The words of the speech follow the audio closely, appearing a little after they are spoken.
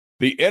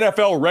The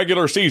NFL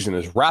regular season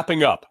is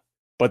wrapping up,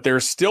 but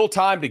there's still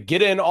time to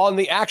get in on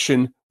the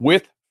action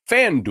with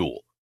FanDuel,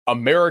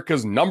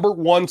 America's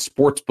 #1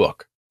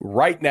 sportsbook.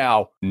 Right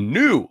now,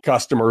 new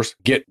customers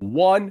get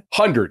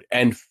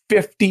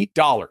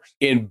 $150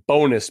 in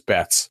bonus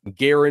bets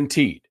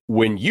guaranteed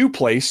when you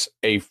place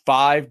a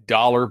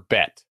 $5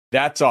 bet.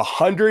 That's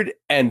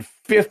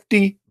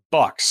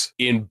 $150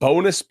 in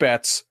bonus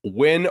bets,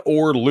 win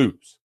or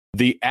lose.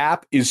 The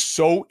app is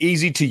so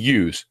easy to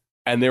use,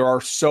 and there are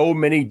so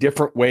many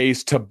different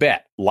ways to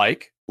bet,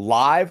 like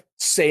live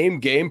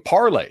same-game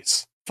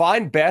parlays.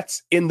 Find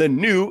bets in the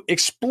new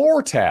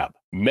Explore tab.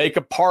 Make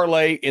a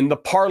parlay in the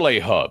Parlay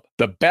Hub,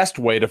 the best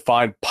way to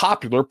find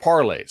popular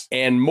parlays,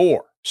 and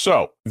more.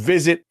 So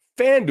visit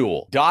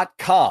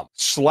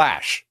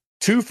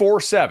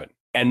FanDuel.com/247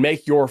 and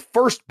make your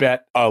first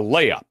bet a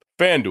layup.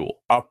 FanDuel,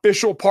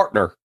 official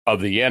partner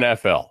of the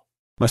NFL.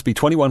 Must be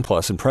 21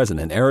 plus and present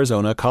in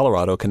Arizona,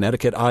 Colorado,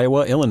 Connecticut,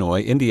 Iowa,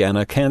 Illinois,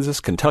 Indiana,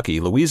 Kansas, Kentucky,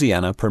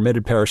 Louisiana,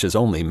 permitted parishes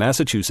only,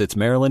 Massachusetts,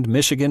 Maryland,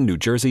 Michigan, New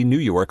Jersey, New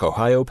York,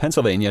 Ohio,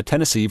 Pennsylvania,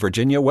 Tennessee,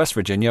 Virginia, West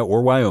Virginia,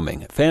 or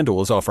Wyoming.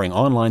 FanDuel is offering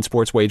online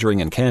sports wagering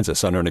in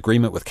Kansas under an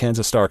agreement with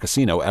Kansas Star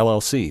Casino,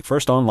 LLC.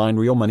 First online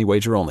real money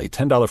wager only.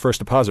 $10 first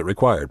deposit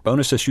required.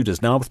 Bonus issued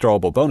as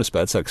non-withdrawable bonus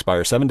bets that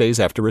expire 7 days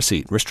after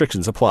receipt.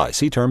 Restrictions apply.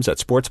 See terms at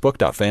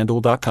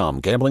sportsbook.fanduel.com.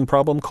 Gambling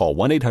problem? Call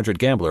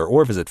 1-800-GAMBLER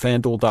or visit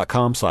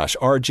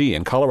fanduel.com/RG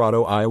in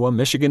Colorado, Iowa,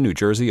 Michigan, New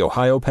Jersey,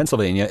 Ohio,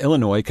 Pennsylvania,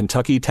 Illinois,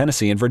 Kentucky,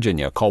 Tennessee, and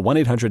Virginia. Call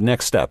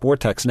 1-800-NEXT-STEP or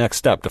text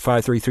NEXT-STEP to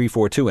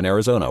 53342 in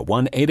Arizona,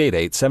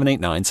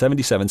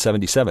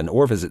 1-888-789-7777,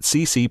 or visit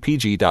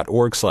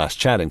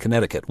ccpg.org/chat in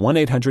Connecticut,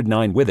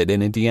 1-800-9-WITH-IT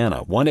in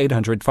Indiana,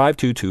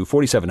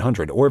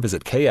 1-800-522-4700, or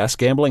visit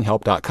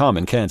ksgamblinghelp.com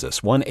in Kansas,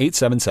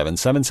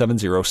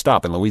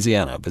 1-877-770-STOP in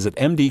Louisiana. Visit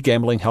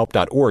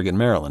mdgamblinghelp.org in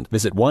Maryland.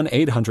 Visit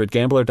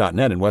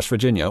 1-800-GAMBLER.net in West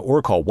Virginia,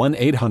 or call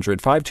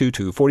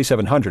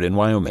 1-800-522-4700 in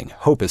Wyoming.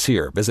 Hope is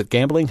here. Visit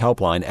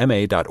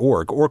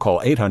gamblinghelplinema.org or call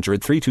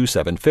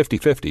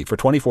 800-327-5050 for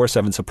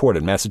 24/7 support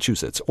in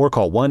Massachusetts, or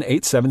call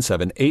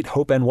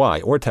 1-877-8-HOPE-NY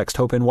or text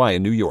HOPE-NY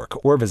in New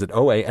York, or visit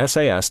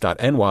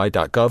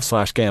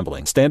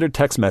oasas.ny.gov/gambling. Standard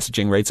text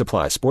messaging rates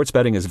apply. Sports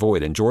betting is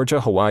void in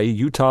Georgia, Hawaii,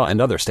 Utah, and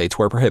other states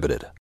where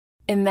prohibited.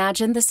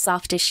 Imagine the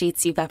softest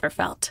sheets you've ever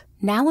felt.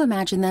 Now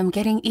imagine them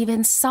getting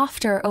even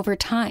softer over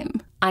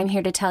time. I'm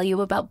here to tell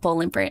you about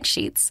Boll & Branch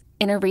sheets.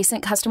 In a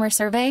recent customer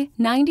survey,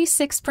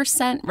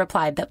 96%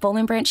 replied that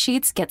Boll & Branch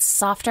sheets get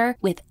softer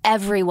with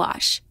every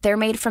wash. They're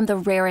made from the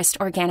rarest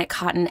organic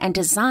cotton and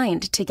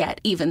designed to get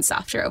even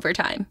softer over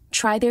time.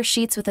 Try their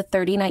sheets with a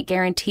 30-night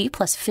guarantee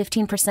plus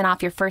 15%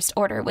 off your first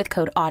order with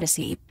code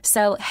Odyssey.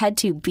 So head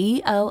to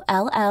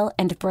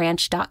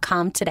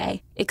BOLL&branch.com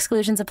today.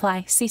 Exclusions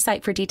apply. See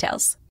site for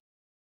details.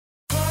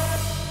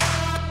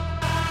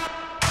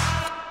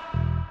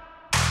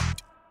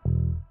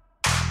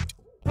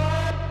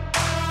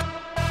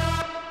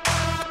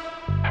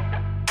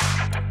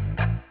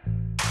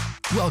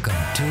 Welcome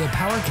to the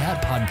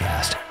Powercat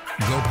Podcast,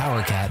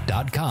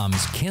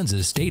 GoPowercat.com's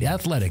Kansas State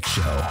Athletics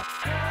Show.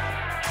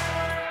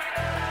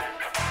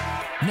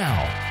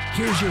 Now,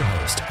 here's your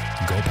host,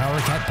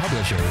 GoPowercat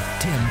publisher,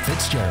 Tim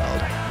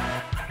Fitzgerald.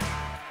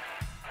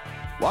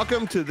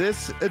 Welcome to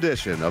this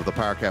edition of the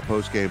Powercat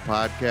Postgame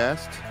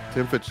Podcast.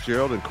 Tim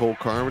Fitzgerald and Cole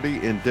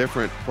Carmody in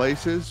different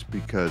places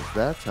because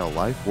that's how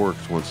life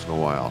works once in a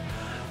while.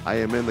 I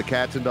am in the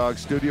Cats and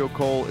Dogs studio.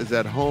 Cole is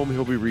at home.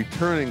 He'll be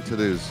returning to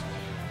this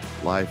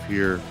life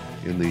here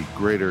in the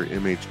greater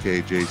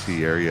MHK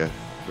JC area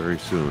very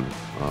soon,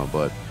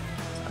 but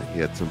he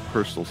had some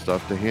personal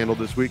stuff to handle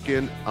this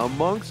weekend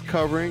amongst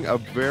covering a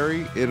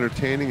very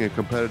entertaining and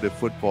competitive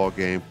football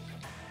game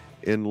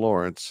in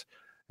Lawrence.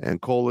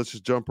 And Cole, let's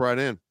just jump right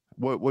in.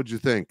 What'd you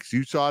think?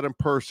 You saw it in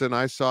person.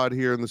 I saw it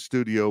here in the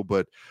studio,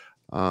 but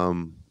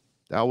that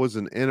was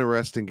an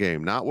interesting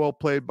game. Not well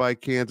played by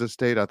Kansas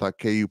State. I thought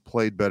KU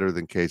played better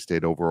than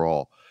K-State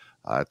overall.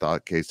 I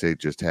thought K-State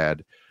just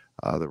had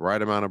the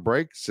right amount of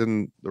breaks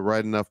and the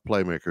right enough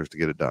playmakers to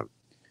get it done.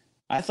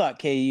 I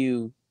thought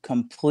KU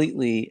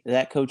completely,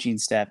 that coaching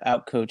staff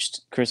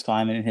outcoached Chris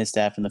Kleiman and his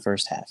staff in the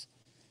first half.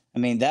 I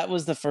mean, that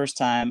was the first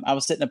time I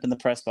was sitting up in the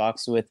press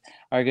box with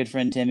our good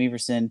friend Tim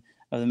Everson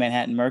of the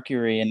Manhattan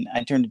Mercury, and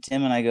I turned to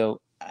Tim and I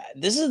go,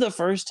 this is the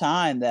first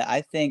time that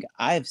I think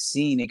I've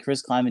seen a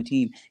Chris Kleiman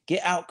team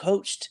get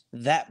outcoached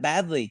that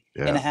badly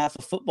in a half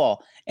of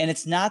football. And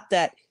it's not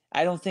that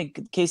I don't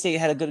think K-State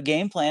had a good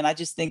game plan. I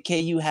just think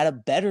KU had a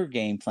better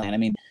game plan. I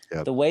mean,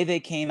 the way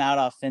they came out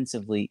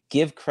offensively,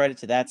 give credit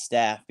to that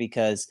staff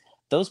because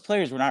those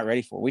players were not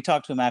ready for it. We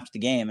talked to him after the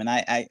game, and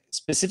I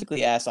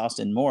specifically asked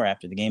Austin Moore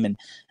after the game, and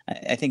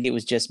I think it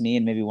was just me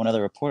and maybe one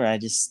other reporter. I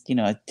just,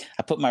 I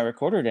put my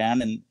recorder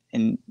down,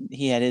 and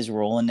he had his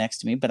rolling next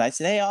to me. But I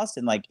said, hey,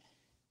 Austin,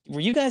 were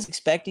you guys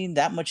expecting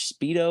that much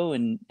Speedo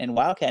and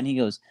Wildcat? And he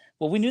goes,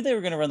 well, we knew they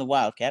were going to run the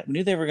Wildcat. We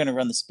knew they were going to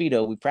run the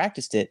Speedo. We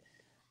practiced it.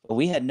 But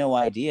we had no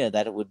idea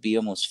that it would be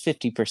almost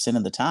 50%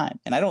 of the time.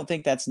 And I don't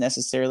think that's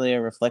necessarily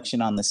a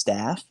reflection on the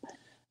staff.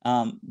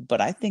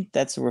 But I think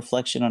that's a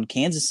reflection on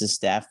Kansas's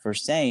staff for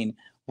saying,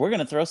 we're going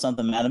to throw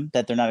something at them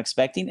that they're not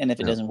expecting. And if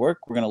it doesn't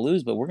work, we're going to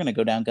lose, but we're going to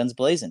go down guns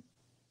blazing.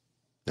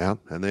 Yeah,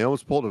 and they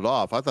almost pulled it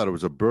off. I thought it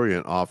was a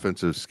brilliant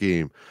offensive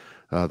scheme,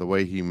 the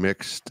way he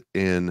mixed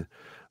in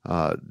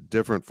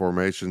different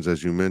formations,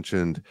 as you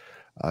mentioned,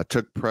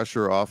 took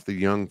pressure off the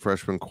young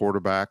freshman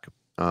quarterback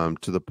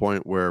to the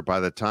point where by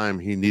the time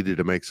he needed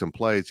to make some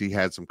plays, he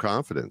had some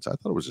confidence. I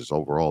thought it was just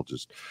overall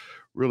just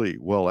really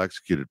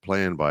well-executed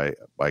plan by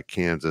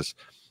Kansas.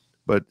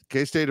 But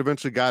K-State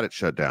eventually got it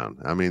shut down.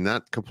 I mean,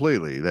 not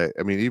completely.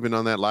 Even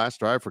on that last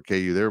drive for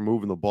KU, they were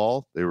moving the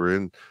ball. They were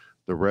in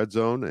the red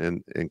zone,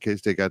 and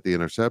K-State got the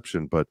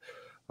interception. But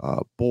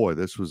boy,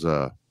 this was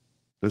a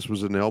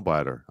nail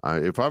biter.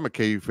 If I'm a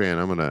KU fan,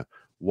 I'm gonna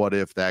what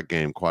if that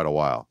game quite a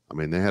while. I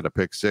mean, they had a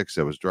pick six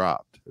that was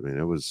dropped. I mean,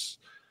 it was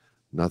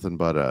nothing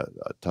but a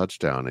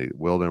touchdown.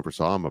 Will never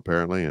saw him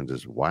apparently, and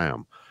just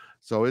wham.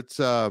 So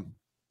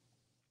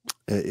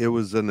it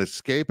was an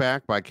escape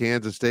act by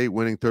Kansas State,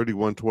 winning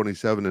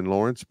 31-27 in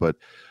Lawrence, but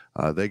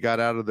they got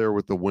out of there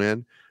with the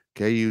win.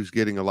 KU's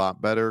getting a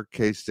lot better.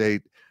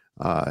 K-State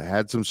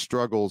had some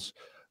struggles,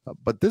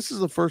 but this is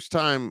the first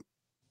time,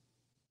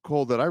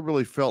 Cole, that I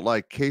really felt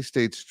like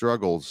K-State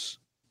struggles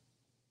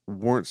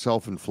weren't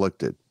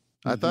self-inflicted.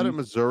 I thought at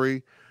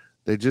Missouri,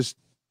 they just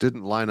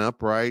didn't line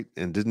up right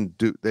and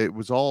it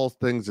was all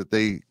things that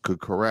they could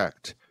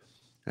correct.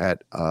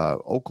 At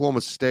Oklahoma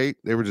State,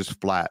 they were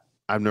just flat.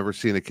 I've never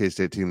seen a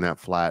K-State team that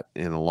flat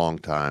in a long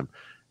time,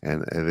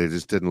 and they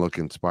just didn't look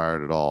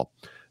inspired at all.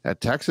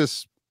 At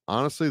Texas,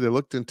 honestly, they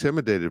looked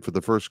intimidated for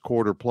the first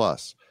quarter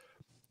plus.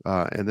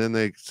 And then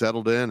they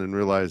settled in and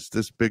realized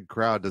this big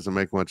crowd doesn't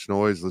make much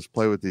noise. Let's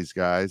play with these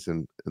guys.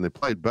 And they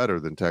played better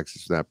than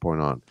Texas from that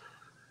point on.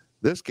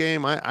 This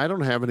game, I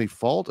don't have any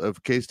fault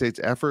of K-State's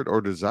effort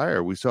or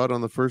desire. We saw it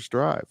on the first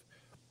drive.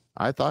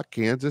 I thought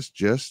Kansas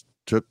just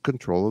took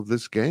control of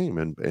this game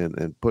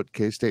and put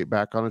K-State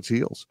back on its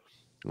heels.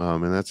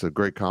 And that's a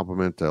great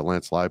compliment to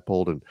Lance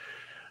Leipold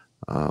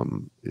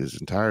and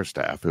his entire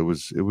staff. It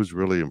was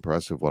really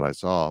impressive what I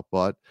saw.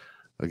 But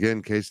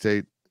again,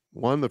 K-State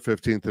won the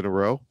 15th in a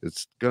row.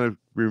 It's going to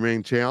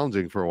remain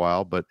challenging for a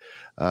while, but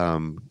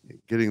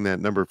getting that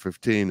number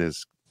 15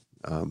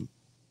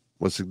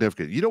 was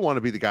significant. You don't want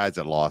to be the guys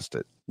that lost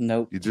it.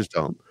 Nope. You just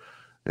don't.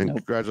 And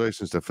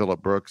congratulations to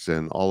Phillip Brooks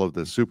and all of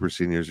the super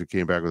seniors who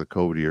came back with a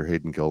COVID year.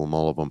 Hayden Gillum,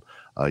 all of them.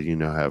 You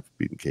now have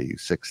beaten KU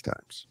 6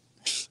 times.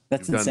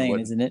 That's insane,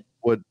 isn't it?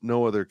 What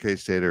no other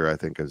K-Stater, I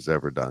think, has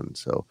ever done.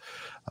 So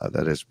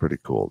that is pretty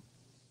cool.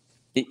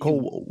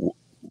 Cole,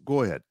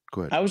 go ahead.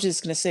 I was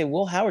just going to say,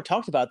 Will Howard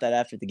talked about that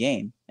after the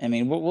game. I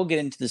mean, we'll get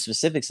into the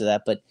specifics of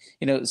that, but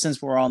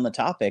since we're on the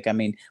topic, I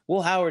mean,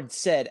 Will Howard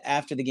said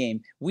after the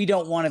game, we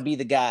don't want to be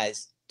the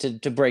guys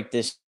to break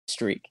this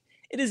streak.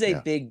 It is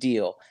a big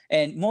deal.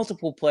 And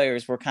multiple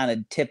players were kind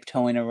of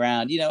tiptoeing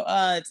around,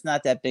 it's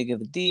not that big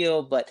of a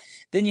deal. But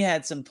then you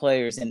had some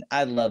players, and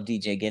I love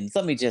DJ Giddens.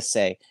 Let me just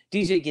say,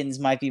 DJ Giddens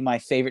might be my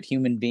favorite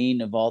human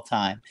being of all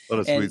time. What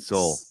a sweet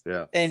soul.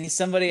 Yeah. And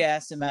somebody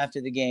asked him after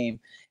the game,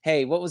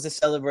 hey, what was the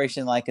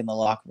celebration like in the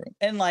locker room?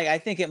 And I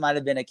think it might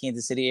have been a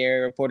Kansas City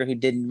area reporter who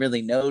didn't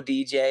really know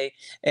DJ.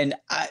 And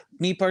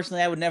me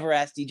personally, I would never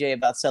ask DJ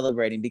about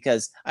celebrating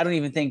because I don't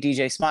even think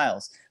DJ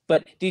smiles.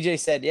 But DJ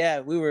said,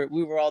 yeah, we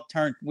were all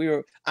turned.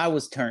 I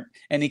was turned.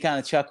 And he kind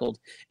of chuckled.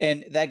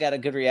 And that got a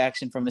good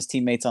reaction from his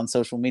teammates on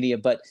social media.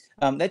 But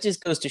that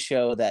just goes to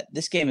show that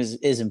this game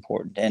is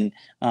important.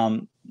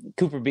 And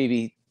Cooper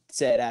Beebe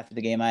said after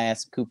the game, I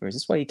asked Cooper, is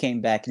this why you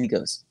came back? And he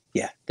goes,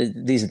 yeah,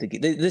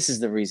 this is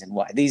the reason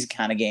why. These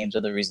kind of games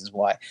are the reasons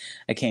why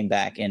I came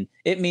back. And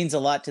it means a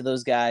lot to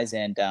those guys.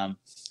 And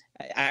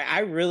I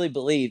really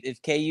believe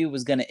if KU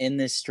was going to end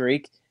this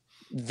streak,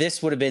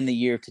 this would have been the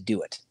year to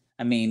do it.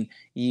 I mean,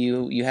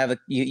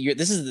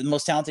 this is the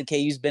most talented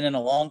KU's been in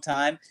a long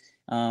time.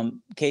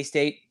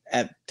 K-State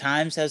at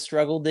times has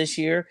struggled this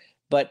year,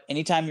 but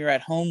anytime you're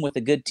at home with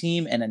a good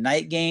team and a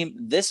night game,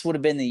 this would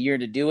have been the year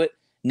to do it.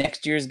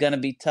 Next year is going to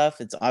be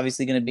tough. It's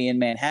obviously going to be in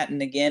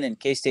Manhattan again, and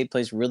K-State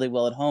plays really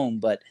well at home.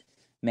 But,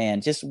 man,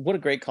 just what a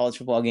great college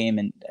football game,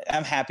 and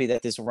I'm happy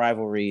that this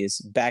rivalry is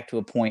back to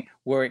a point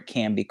where it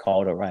can be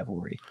called a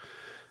rivalry.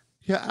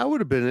 Yeah, I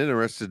would have been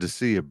interested to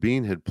see if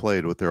Bean had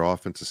played what their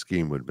offensive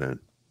scheme would have been.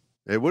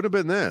 It would have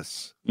been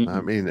this. Mm-hmm.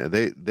 I mean,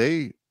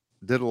 they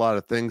did a lot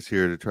of things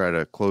here to try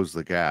to close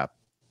the gap.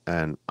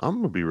 And I'm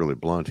going to be really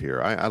blunt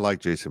here. I like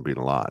Jason Bean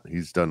a lot.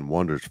 He's done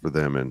wonders for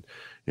them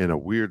in a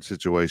weird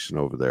situation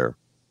over there.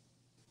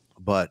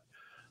 But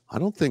I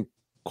don't think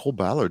Cole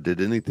Ballard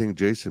did anything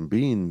Jason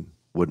Bean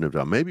wouldn't have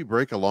done. Maybe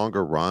break a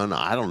longer run.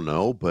 I don't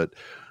know. But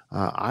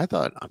I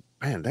thought,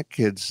 man, that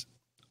kid's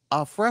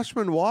a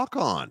freshman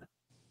walk-on.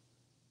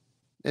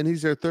 And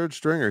he's their third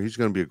stringer. He's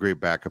going to be a great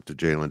backup to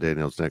Jalen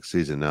Daniels next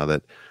season. Now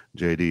that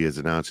JD has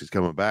announced he's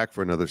coming back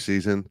for another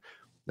season,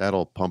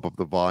 that'll pump up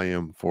the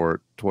volume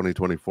for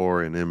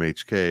 2024 in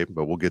MHK,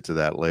 but we'll get to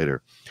that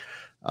later.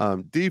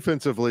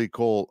 Defensively,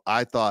 Cole,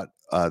 I thought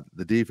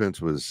the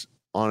defense was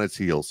on its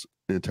heels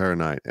the entire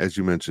night. As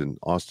you mentioned,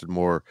 Austin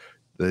Moore,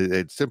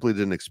 They simply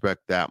didn't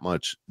expect that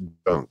much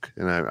junk.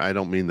 And I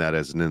don't mean that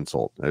as an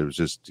insult. It was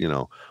just,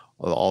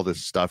 all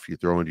this stuff you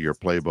throw into your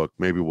playbook.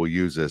 Maybe we'll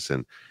use this.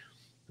 And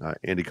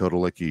Andy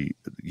Kotelicki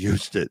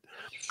used it.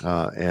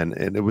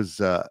 And it was,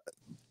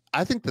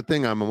 I think the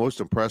thing I'm most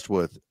impressed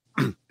with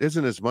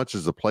isn't as much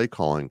as the play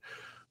calling,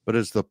 but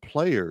as the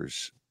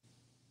players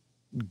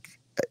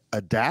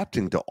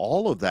adapting to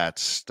all of that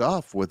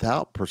stuff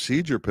without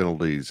procedure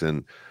penalties.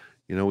 And,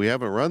 we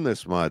haven't run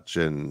this much.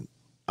 And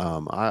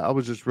I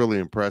was just really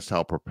impressed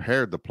how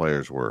prepared the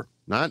players were.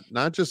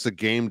 Not just the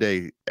game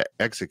day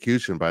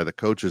execution by the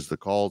coaches, the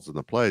calls and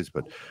the plays,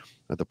 but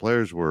that the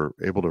players were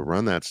able to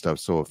run that stuff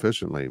so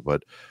efficiently.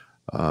 But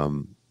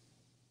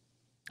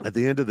at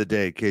the end of the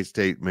day,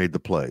 K-State made the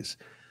plays.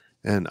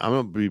 And I'm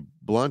going to be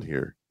blunt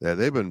here. That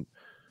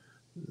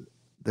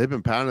they've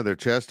been pounding their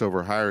chest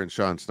over hiring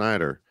Sean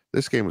Snyder.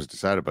 This game was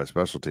decided by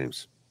special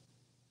teams.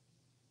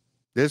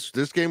 This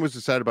game was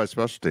decided by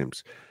special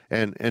teams,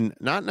 and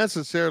not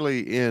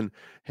necessarily in,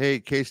 hey,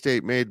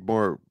 K-State made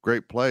more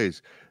great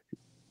plays.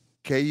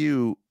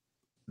 KU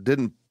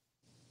didn't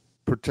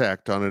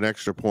protect on an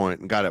extra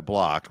point and got it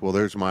blocked. Well,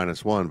 there's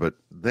 -1, but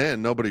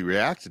then nobody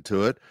reacted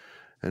to it,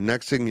 and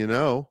next thing you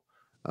know,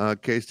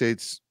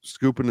 K-State's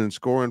scooping and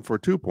scoring for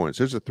 2 points.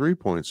 There's a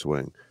 3-point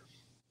swing.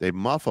 They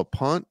muff a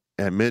punt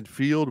at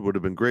midfield, would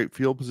have been great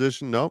field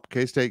position. Nope,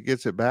 K-State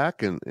gets it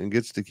back and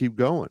gets to keep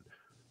going.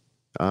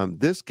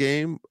 This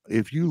game,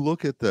 if you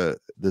look at the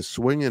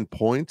swing in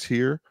points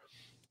here,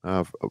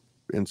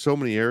 in so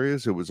many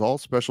areas, it was all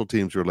special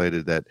teams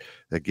related that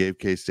gave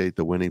K-State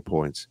the winning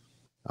points.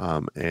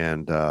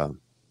 And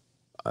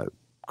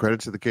credit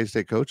to the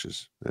K-State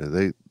coaches.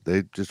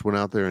 They just went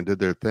out there and did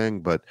their thing.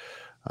 But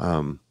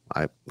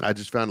I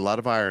just found a lot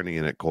of irony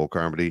in it, Cole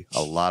Carmody,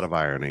 a lot of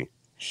irony.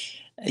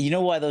 You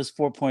know why those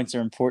 4 points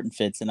are important,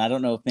 Fitz? And I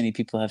don't know if many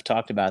people have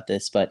talked about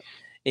this, but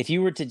if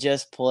you were to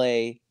just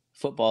play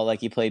football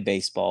like you play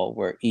baseball,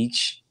 where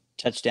each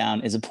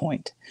touchdown is a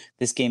point,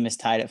 this game is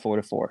tied at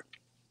 4-4.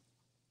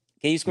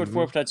 KU scored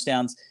 4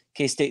 touchdowns.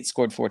 K-State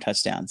scored 4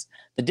 touchdowns.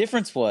 The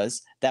difference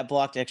was that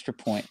blocked extra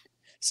point.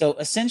 So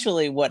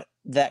essentially what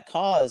that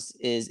caused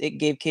is it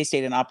gave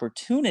K-State an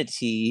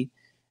opportunity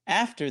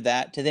after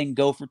that to then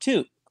go for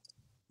 2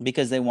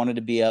 because they wanted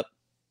to be up,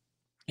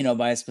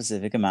 by a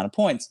specific amount of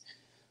points.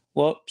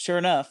 Well, sure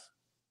enough,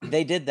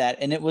 they did that,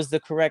 and it was the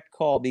correct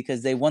call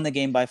because they won the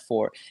game by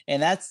 4.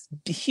 And that's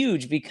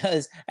huge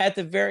because at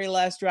the very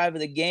last drive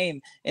of the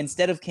game,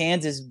 instead of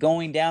Kansas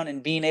going down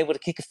and being able to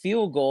kick a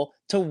field goal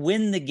to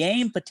win the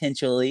game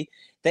potentially,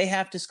 they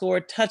have to score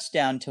a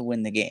touchdown to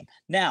win the game.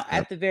 Now,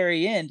 at the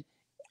very end,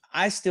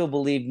 I still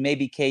believe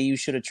maybe KU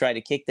should have tried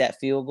to kick that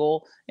field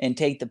goal and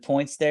take the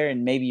points there,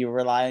 and maybe you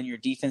rely on your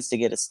defense to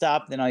get a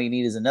stop. Then all you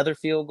need is another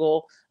field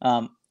goal.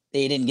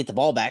 They didn't get the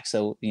ball back.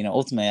 So,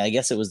 ultimately, I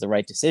guess it was the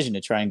right decision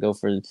to try and go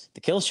for the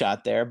kill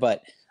shot there.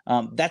 But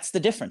that's the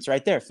difference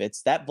right there,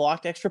 Fitz. That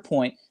blocked extra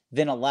point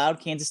then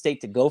allowed Kansas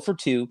State to go for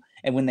 2.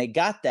 And when they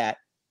got that,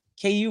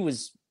 KU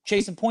was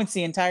chasing points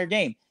the entire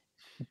game.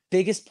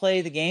 Biggest play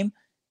of the game.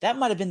 That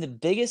might have been the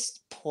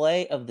biggest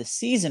play of the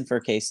season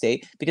for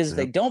K-State because if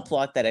they don't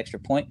block that extra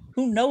point,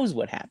 who knows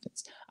what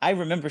happens? I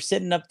remember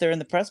sitting up there in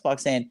the press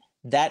box saying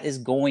that is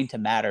going to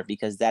matter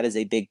because that is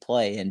a big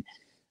play. And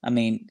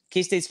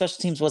K-State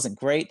special teams wasn't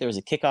great. There was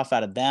a kickoff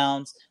out of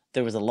bounds.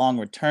 There was a long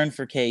return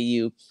for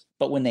KU.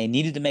 But when they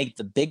needed to make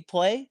the big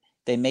play,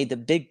 they made the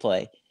big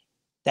play.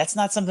 That's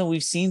not something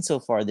we've seen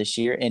so far this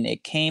year, and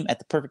it came at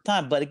the perfect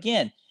time. But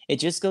again, it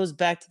just goes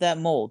back to that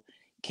mold.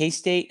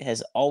 K-State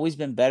has always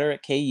been better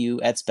at KU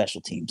at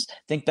special teams.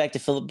 Think back to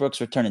Phillip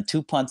Brooks returning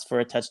 2 punts for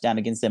a touchdown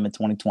against them in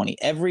 2020.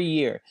 Every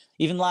year,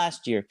 even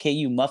last year,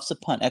 KU muffs a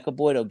punt. Echo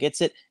Boydo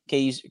gets it.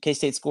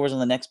 K-State scores on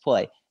the next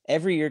play.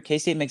 Every year,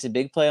 K-State makes a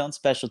big play on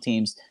special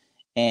teams,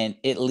 and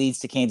it leads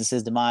to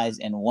Kansas's demise.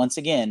 And once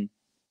again,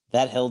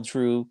 that held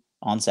true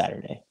on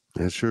Saturday.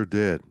 It sure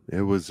did.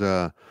 It was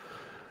I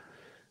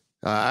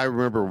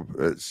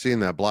remember seeing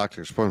that blocked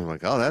extra point. I'm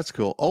like, oh, that's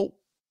cool.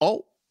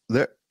 Oh,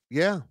 there.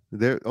 Yeah,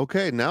 there.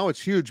 Okay, now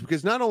it's huge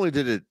because not only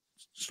did it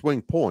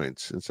swing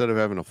points, instead of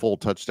having a full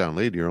touchdown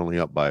lead, you're only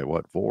up by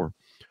 4.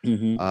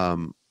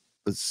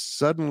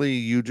 Suddenly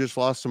you just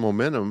lost some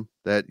momentum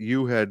that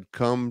you had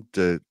come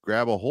to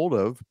grab a hold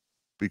of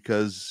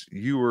because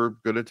you were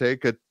going to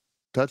take a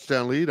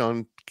touchdown lead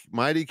on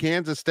mighty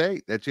Kansas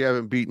State that you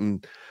haven't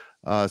beaten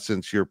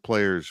since your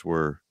players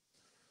were,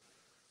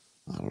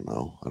 I don't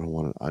know.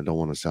 I don't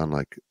want to sound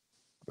like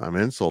I'm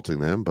insulting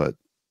them, but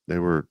they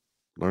were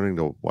learning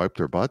to wipe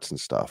their butts and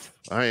stuff.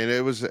 I mean,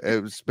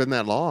 it's been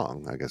that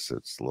long. I guess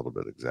it's a little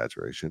bit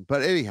exaggeration,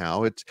 but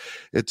anyhow,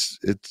 it's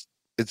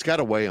got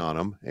to weigh on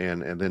them,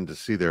 and then to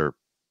see their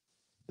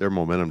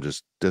momentum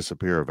just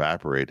disappear,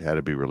 evaporate, had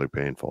to be really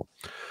painful.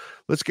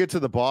 Let's get to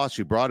the boss.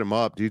 You brought him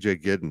up,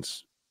 DJ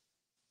Giddens.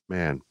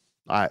 Man,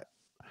 I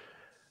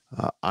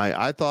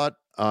thought,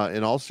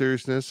 in all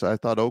seriousness, I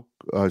thought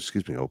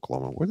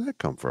Oklahoma. Where'd that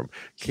come from?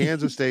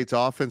 Kansas State's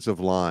offensive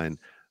line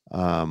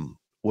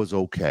was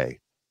okay.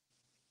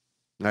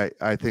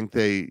 I think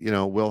they,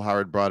 Will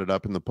Howard brought it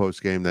up in the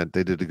post game that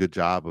they did a good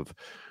job of,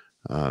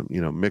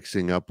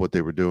 mixing up what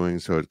they were doing.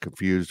 So it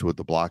confused what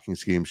the blocking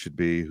scheme should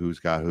be, who's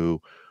got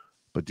who.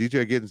 But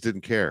DJ Giddens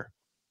didn't care.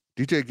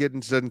 DJ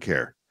Giddens doesn't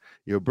care.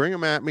 Bring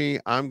him at me.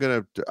 I'm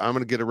gonna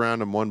get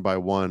around him one by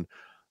one.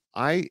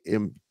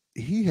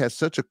 He has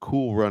such a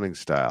cool running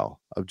style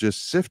of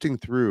just sifting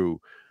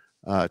through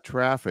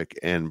traffic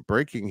and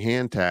breaking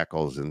hand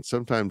tackles, and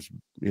sometimes,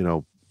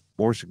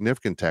 more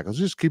significant tackles.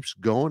 Just keeps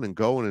going and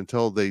going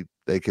until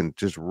they can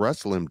just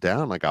wrestle him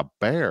down like a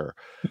bear.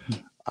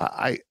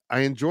 I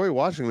enjoy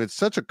watching him. It's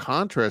such a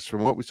contrast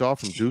from what we saw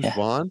from Deuce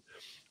Vaughn.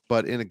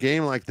 But in a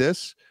game like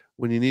this,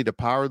 when you need to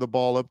power the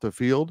ball up the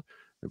field,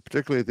 and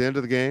particularly at the end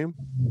of the game,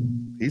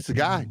 he's the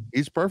guy.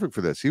 He's perfect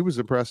for this. He was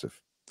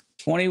impressive.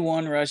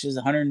 21 rushes,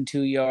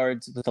 102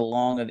 yards with a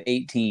long of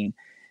 18.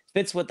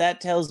 Fitz, what that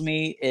tells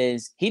me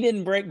is he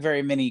didn't break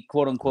very many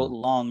quote-unquote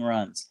long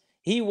runs.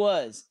 He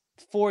was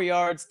 4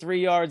 yards, 3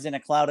 yards in a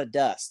cloud of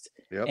dust.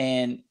 Yep.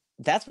 And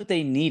that's what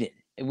they needed.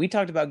 We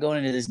talked about going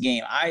into this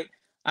game.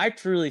 I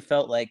truly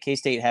felt like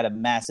K-State had a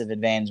massive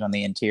advantage on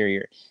the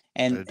interior.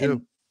 And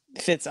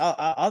Fitz,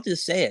 I'll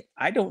just say it.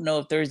 I don't know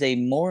if there's a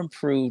more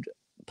improved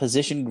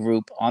position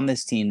group on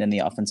this team than the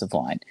offensive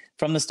line.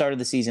 From the start of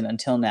the season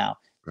until now,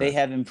 they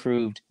have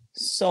improved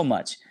so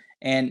much.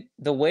 And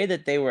the way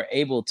that they were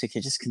able to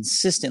just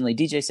consistently,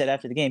 DJ said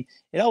after the game,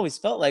 it always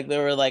felt like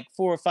there were like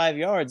 4 or 5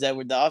 yards that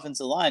were the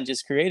offensive line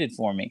just created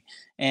for me.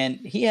 And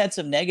he had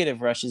some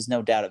negative rushes,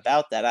 no doubt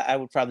about that. I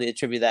would probably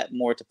attribute that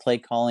more to play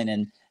calling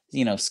and,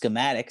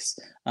 schematics.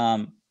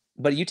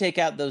 But you take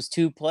out those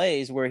 2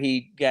 plays where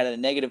he got a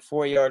negative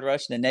 4-yard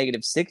rush and a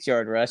negative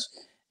 6-yard rush,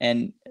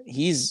 and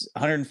he's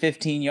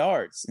 115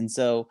 yards. And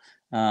so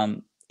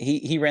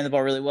he ran the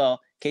ball really well.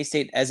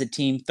 K-State as a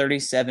team,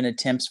 37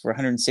 attempts for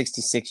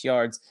 166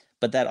 yards,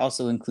 but that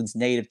also includes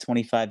negative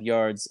 25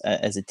 yards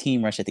as a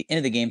team rush at the end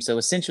of the game. So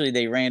essentially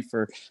they ran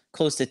for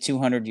close to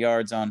 200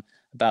 yards on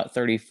about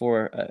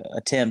 34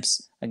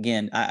 attempts.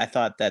 Again, I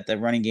thought that the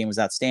running game was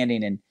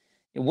outstanding. And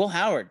Will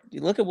Howard,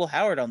 you look at Will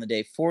Howard on the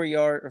day,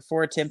 4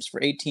 attempts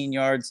for 18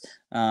 yards.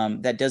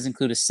 That does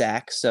include a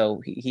sack.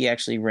 So he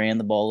actually ran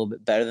the ball a little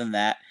bit better than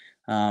that.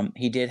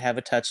 He did have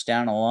a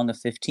touchdown along a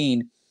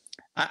 15.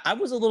 I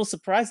was a little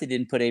surprised they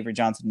didn't put Avery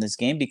Johnson in this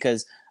game,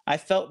 because I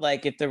felt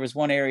like if there was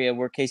one area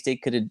where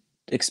K-State could have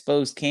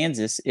exposed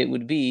Kansas, it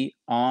would be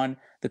on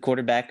the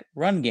quarterback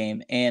run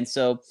game. And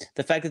so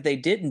the fact that they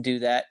didn't do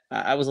that,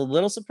 I was a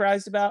little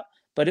surprised about,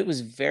 but it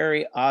was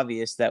very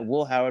obvious that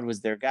Will Howard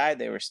was their guy.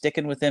 They were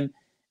sticking with him.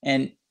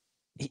 And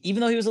even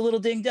though he was a little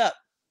dinged up,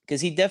 because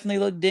he definitely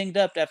looked dinged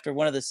up after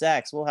one of the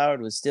sacks, Will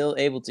Howard was still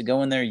able to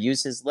go in there,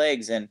 use his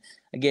legs. And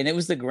again, it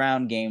was the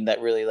ground game that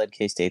really led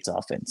K-State's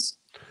offense.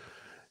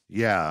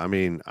 Yeah, I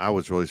mean, I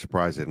was really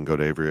surprised they didn't go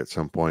to Avery at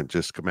some point,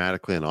 just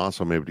schematically, and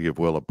also maybe to give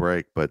Will a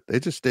break. But they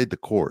just stayed the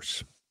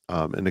course.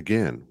 And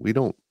again, we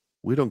don't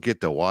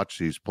get to watch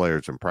these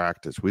players in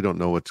practice. We don't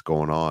know what's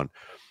going on.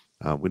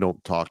 We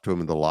don't talk to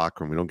them in the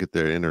locker room. We don't get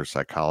their inner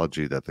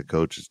psychology that the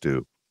coaches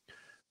do.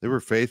 They were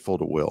faithful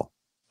to Will,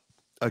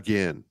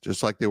 again,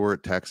 just like they were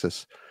at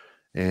Texas,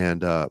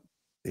 and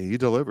he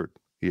delivered.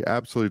 He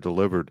absolutely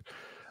delivered.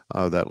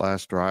 That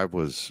last drive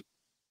was,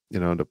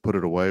 to put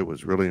it away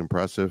was really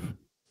impressive.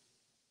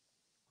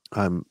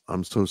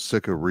 I'm so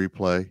sick of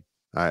replay.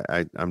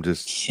 I'm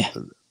just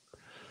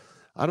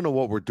I don't know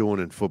what we're doing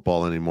in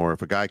football anymore.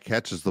 If a guy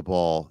catches the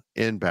ball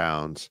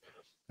inbounds,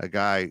 a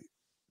guy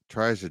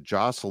tries to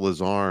jostle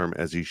his arm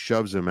as he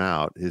shoves him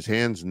out. His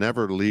hands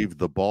never leave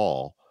the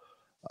ball.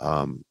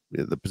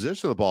 The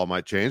position of the ball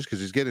might change because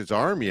he's getting his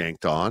arm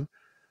yanked on,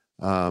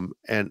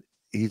 and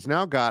he's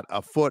now got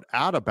a foot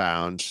out of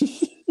bounds.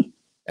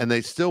 And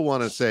they still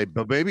want to say,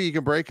 but maybe you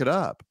can break it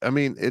up. I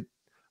mean,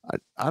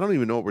 I don't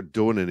even know what we're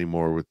doing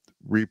anymore with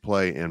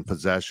replay and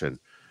possession.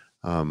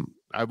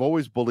 I've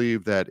always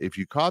believed that if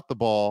you caught the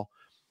ball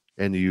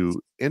and you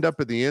end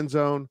up in the end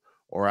zone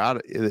or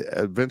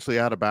eventually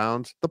out of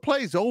bounds, the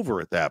play's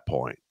over at that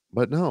point.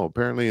 But no,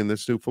 apparently in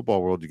this new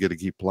football world, you get to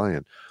keep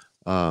playing.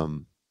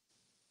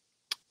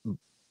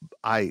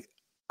 I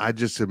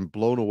just am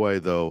blown away,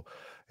 though,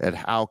 at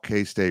how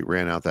K-State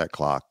ran out that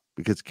clock,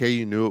 because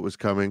KU knew it was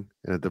coming,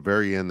 and at the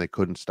very end, they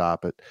couldn't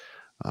stop it.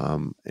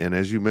 And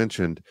as you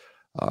mentioned,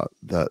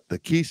 the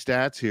key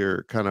stats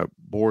here kind of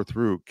bore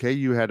through.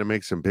 KU had to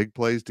make some big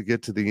plays to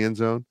get to the end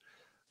zone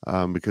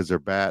because they're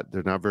bad.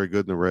 They're not very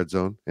good in the red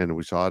zone, and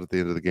we saw it at the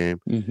end of the game.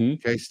 Mm-hmm.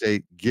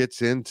 K-State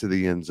gets into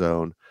the end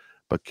zone,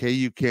 but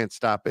KU can't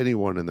stop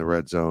anyone in the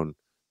red zone.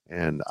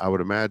 And I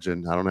would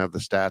imagine, I don't have the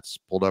stats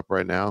pulled up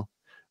right now.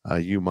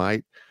 You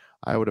might.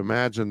 I would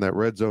imagine that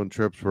red zone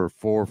trips were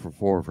 4 for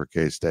 4 for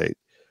K-State.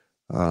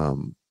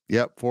 4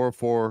 of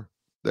 4.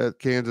 That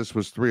Kansas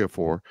was 3 of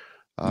 4.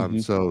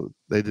 So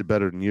they did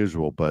better than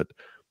usual. But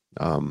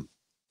everything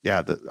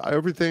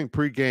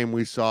pregame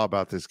we saw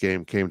about this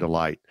game came to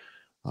light.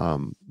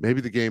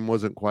 Maybe the game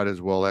wasn't quite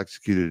as well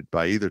executed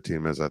by either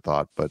team as I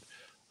thought, but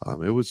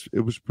it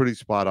was pretty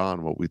spot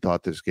on what we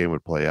thought this game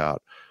would play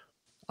out.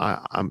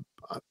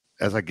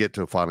 As I get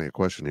to finally a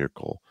question here,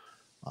 Cole,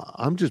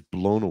 I'm just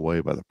blown away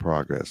by the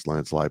progress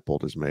Lance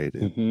Leipold has made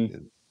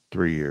in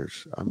 3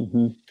 years.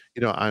 You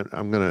know,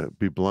 I'm going to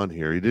be blunt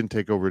here. He didn't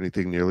take over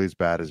anything nearly as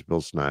bad as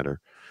Bill Snyder,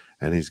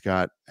 and he's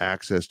got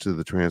access to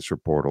the transfer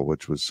portal,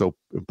 which was so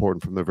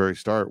important from the very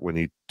start when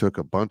he took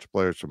a bunch of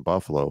players from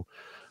Buffalo.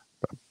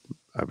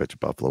 I bet you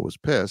Buffalo was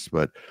pissed,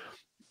 but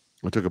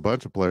I took a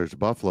bunch of players to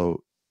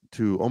Buffalo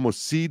to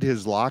almost seed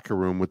his locker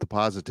room with the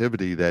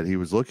positivity that he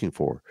was looking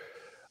for.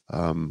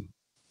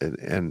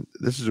 And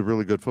this is a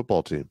really good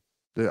football team.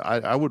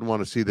 I wouldn't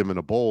want to see them in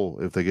a bowl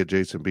if they get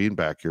Jason Bean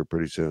back here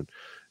pretty soon.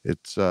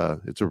 It's a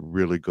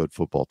really good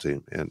football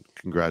team, and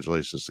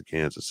congratulations to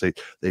Kansas.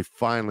 They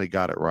finally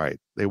got it right.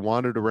 They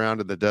wandered around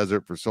in the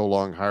desert for so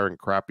long, hiring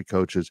crappy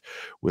coaches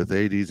with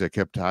ADs that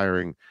kept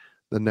hiring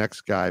the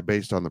next guy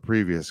based on the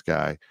previous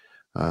guy.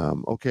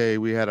 Okay,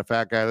 we had a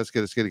fat guy. Let's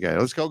get a skinny guy.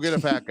 Let's go get a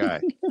fat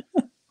guy.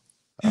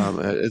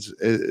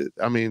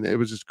 I mean, it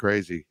was just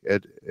crazy.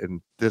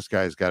 And this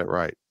guy's got it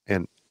right.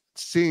 And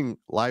seeing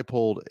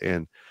Leipold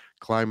and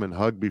Kleiman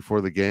hug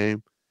before the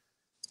game,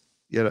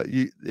 you know,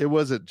 it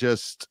wasn't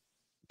just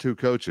two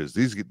coaches.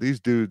 These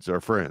dudes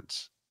are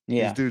friends.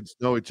 Yeah. These dudes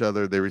know each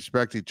other. They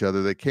respect each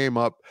other. They came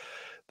up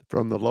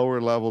from the lower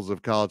levels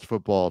of college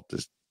football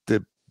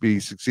to be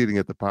succeeding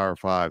at the Power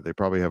Five. They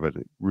probably have a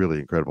really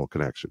incredible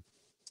connection.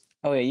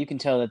 Oh yeah, you can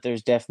tell that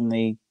there's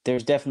definitely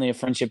a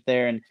friendship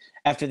there. And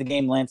after the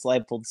game, Lance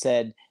Leipold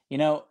said, you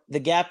know, the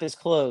gap is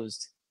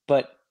closed,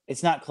 but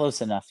it's not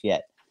close enough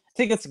yet. I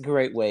think that's a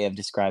great way of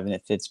describing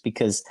it, Fitz,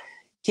 because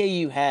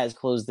KU has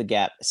closed the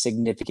gap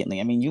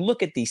significantly. I mean, you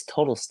look at these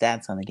total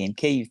stats on the game.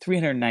 KU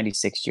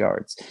 396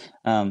 yards,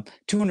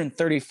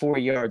 234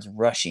 yards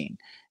rushing,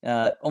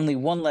 only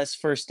one less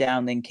first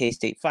down than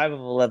K-State, 5 of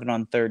 11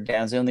 on third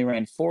downs. They only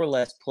ran 4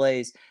 less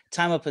plays.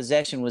 Time of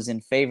possession was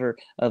in favor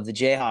of the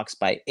Jayhawks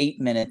by 8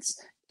 minutes,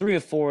 3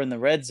 of 4 in the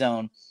red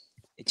zone.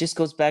 It just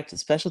goes back to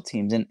special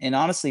teams. And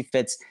honestly,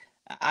 Fitz,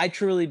 I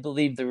truly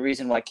believe the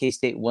reason why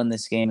K-State won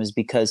this game is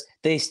because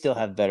they still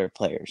have better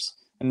players.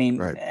 I mean,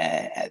 right.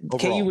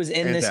 KU was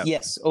in this.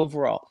 Yes,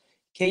 overall,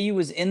 KU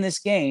was in this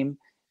game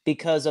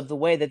because of the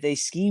way that they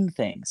scheme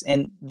things,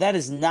 and that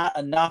is not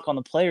a knock on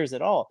the players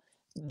at all.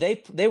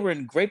 They were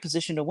in great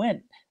position to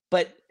win.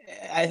 But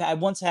I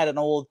once had an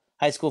old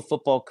high school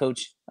football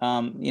coach.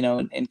 You know,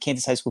 in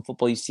Kansas high school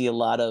football, you see a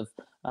lot of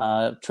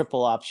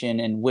triple option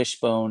and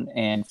wishbone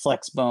and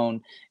flexbone,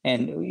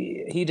 and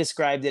he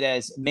described it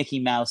as Mickey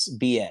Mouse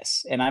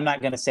BS. And I'm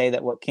not going to say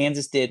that what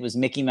Kansas did was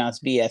Mickey Mouse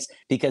BS,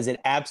 because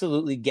it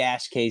absolutely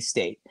gashed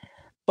K-State.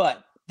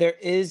 But there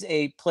is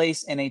a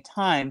place and a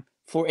time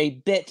for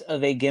a bit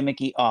of a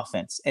gimmicky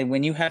offense. And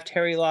when you have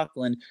Terry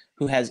Laughlin,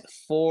 who has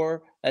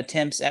 4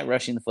 attempts at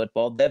rushing the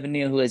football, Devin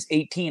Neal, who has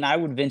 18, I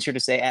would venture to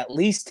say at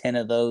least 10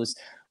 of those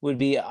would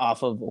be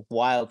off of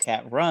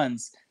Wildcat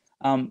runs.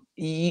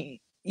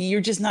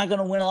 You're just not going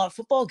to win a lot of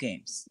football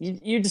games.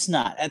 You're just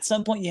not. At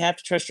some point, you have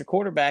to trust your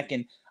quarterback,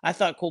 and I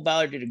thought Cole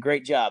Ballard did a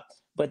great job,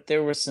 but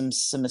there were some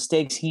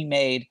mistakes he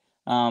made.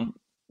 The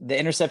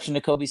interception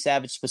to Kobe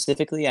Savage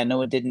specifically, I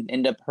know it didn't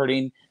end up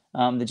hurting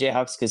the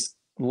Jayhawks because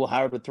Will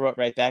Howard would throw it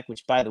right back,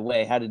 which, by the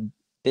way, how did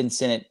Ben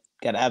Sinnott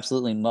got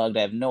absolutely mugged?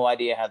 I have no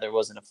idea how there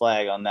wasn't a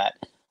flag on that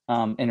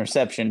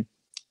interception.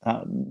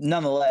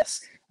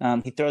 Nonetheless,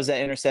 he throws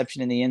that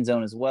interception in the end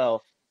zone as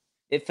well.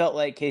 It felt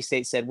like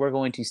K-State said, we're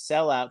going to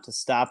sell out to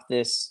stop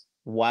this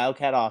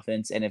Wildcat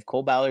offense, and if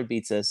Cole Ballard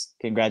beats us,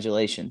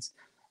 congratulations.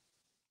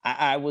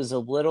 I was a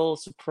little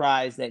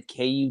surprised that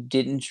KU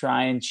didn't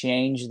try and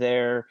change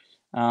their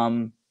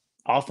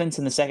offense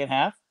in the second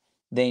half.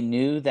 They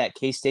knew that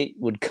K-State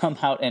would come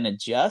out and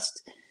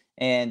adjust,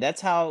 and that's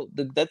how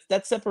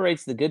that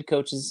separates the good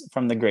coaches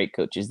from the great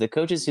coaches. The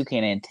coaches who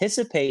can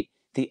anticipate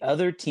the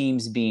other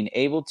teams being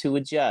able to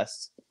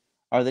adjust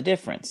are the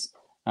difference.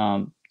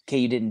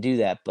 KU didn't do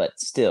that, but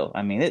still,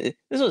 I mean,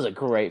 this was a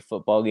great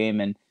football game.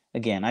 And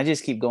again, I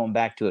just keep going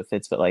back to it,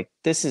 Fitz, but like,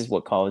 this is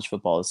what college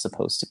football is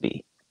supposed to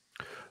be.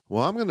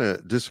 Well, I'm going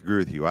to disagree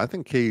with you. I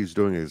think KU's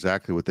doing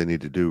exactly what they need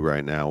to do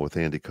right now with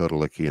Andy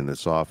Kotelicki in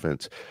this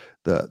offense.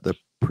 The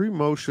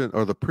pre-motion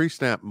or the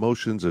pre-snap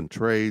motions and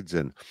trades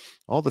and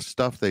all the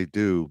stuff they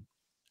do,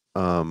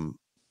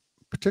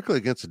 particularly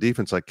against a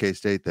defense like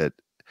K-State that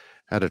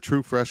had a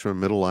true freshman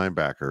middle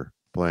linebacker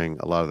playing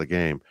a lot of the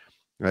game.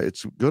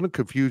 It's going to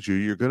confuse you.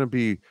 You're going to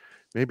be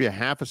maybe a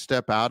half a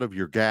step out of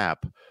your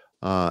gap.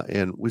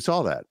 And we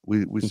saw that.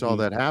 We saw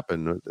that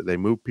happen. They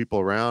move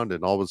people around,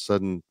 and all of a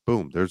sudden,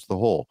 boom, there's the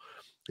hole.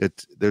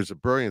 There's a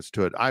brilliance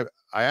to it. I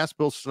asked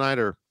Bill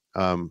Snyder,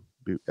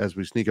 as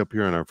we sneak up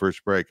here on our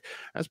first break,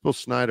 I asked Bill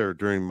Snyder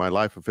during my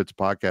Life of Fitz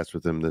podcast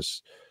with him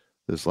this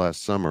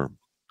last summer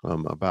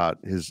about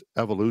his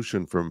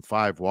evolution from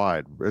 5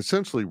 wide,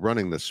 essentially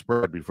running the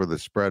spread before the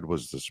spread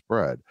was the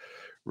spread.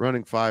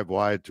 Running 5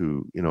 wide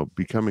to,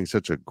 becoming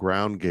such a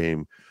ground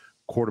game,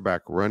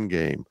 quarterback run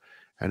game.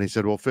 And he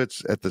said, well,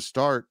 Fitz, at the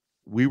start,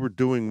 we were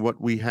doing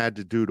what we had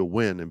to do to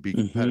win and be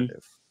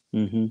competitive.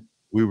 Mm-hmm.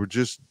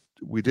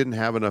 We didn't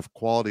have enough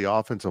quality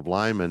offensive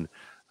linemen.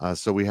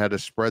 So we had to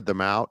spread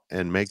them out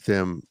and make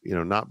them,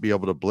 not be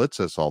able to blitz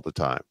us all the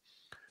time.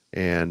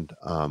 And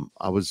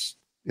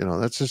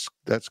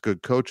that's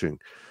good coaching.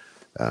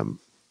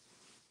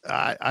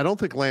 I don't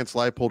think Lance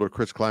Leipold or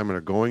Chris Kleiman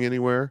are going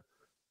anywhere.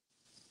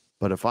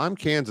 But if I'm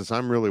Kansas,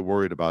 I'm really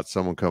worried about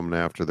someone coming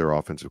after their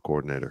offensive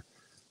coordinator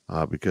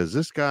because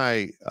this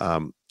guy,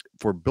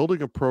 for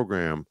building a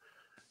program,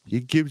 he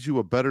gives you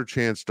a better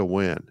chance to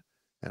win.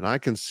 And I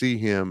can see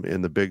him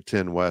in the Big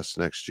Ten West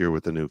next year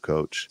with a new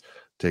coach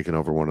taking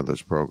over one of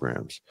those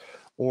programs.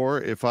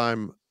 Or if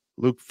I'm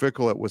Luke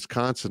Fickell at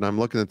Wisconsin, I'm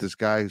looking at this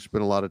guy who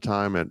spent a lot of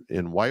time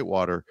in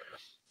Whitewater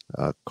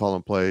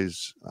calling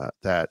plays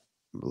that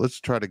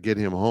let's try to get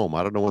him home.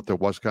 I don't know what the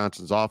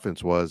Wisconsin's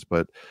offense was,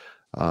 but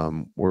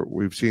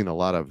we've seen a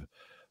lot of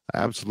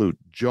absolute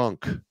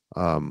junk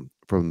from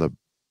the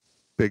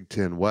Big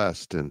Ten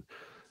West, and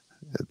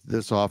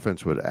this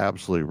offense would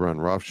absolutely run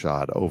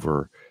roughshod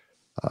over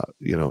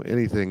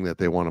anything that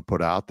they want to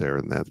put out there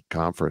in that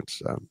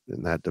conference,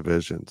 in that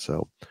division.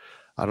 So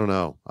I don't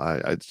know.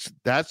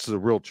 That's the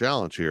real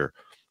challenge here,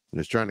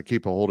 is trying to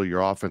keep a hold of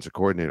your offensive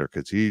coordinator,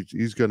 because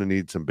he's going to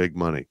need some big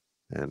money,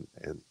 and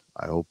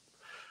I hope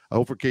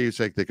for KU's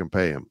sake they can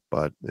pay him.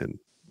 But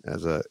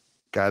as a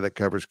guy that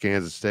covers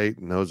Kansas State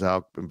and knows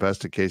how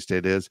invested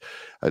K-State is,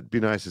 it'd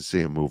be nice to see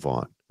him move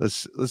on.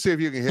 Let's see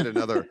if you can hit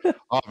another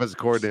offensive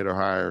coordinator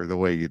hire the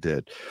way you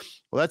did.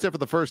 Well, that's it for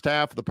the first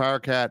half of the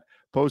Powercat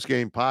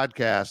Postgame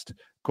Podcast.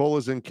 Cole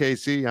is in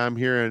KC. I'm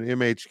here in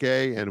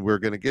MHK, and we're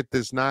going to get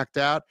this knocked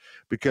out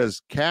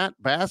because Cat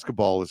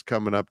basketball is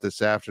coming up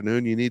this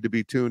afternoon. You need to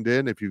be tuned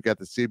in if you've got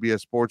the CBS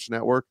Sports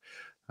Network.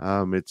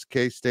 It's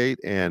K-State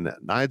and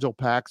Nigel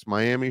Pack's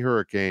Miami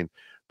Hurricane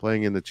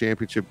playing in the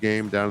championship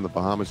game down in the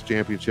Bahamas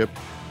Championship,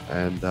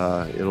 and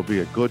it'll be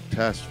a good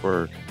test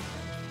for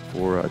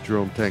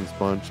Jerome Tang's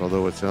bunch,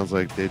 although it sounds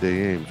like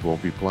Day-Day Ames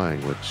won't be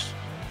playing, which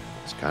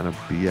is kind of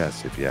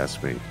BS if you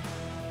ask me.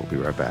 We'll be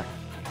right back.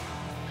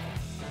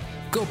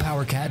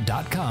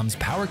 GoPowerCat.com's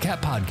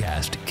Powercat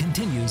Podcast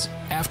continues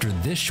after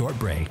this short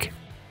break.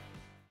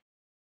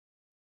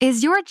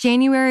 Is your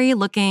January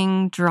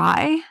looking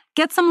dry?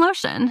 Get some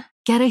lotion.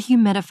 Get a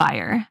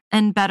humidifier.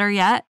 And better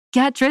yet,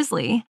 get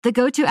Drizzly, the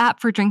go-to app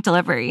for drink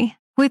delivery.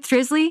 With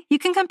Drizzly, you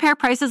can compare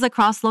prices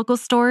across local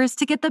stores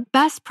to get the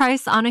best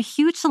price on a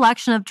huge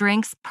selection of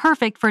drinks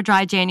perfect for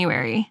dry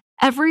January.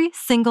 Every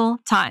single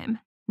time.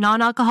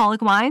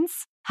 Non-alcoholic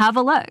wines? Have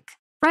a look.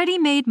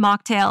 Ready-made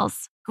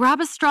mocktails? Grab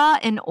a straw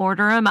and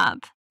order them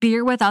up.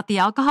 Beer without the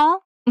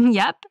alcohol?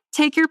 Yep,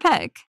 take your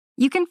pick.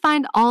 You can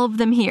find all of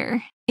them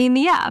here, in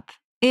the app,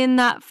 in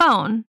that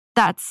phone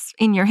that's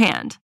in your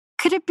hand.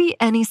 Could it be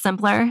any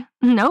simpler?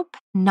 Nope,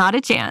 not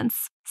a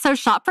chance. So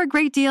shop for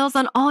great deals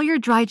on all your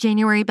dry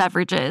January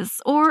beverages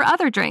or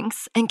other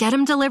drinks and get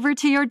them delivered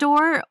to your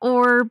door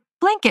or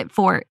blanket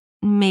fort,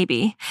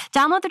 maybe.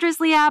 Download the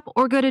Drizzly app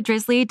or go to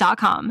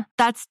drizzly.com.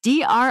 That's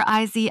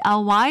DRIZLY.com.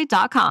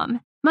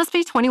 Must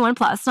be 21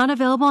 plus, not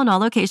available in all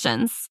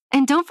locations.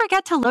 And don't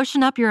forget to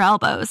lotion up your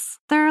elbows.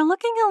 They're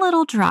looking a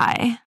little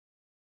dry.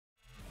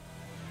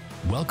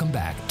 Welcome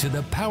back to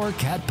the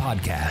Powercat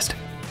Podcast.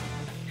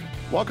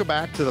 Welcome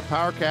back to the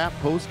Powercat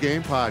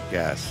Postgame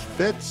Podcast.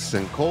 Fitz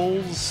and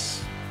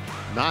Cole's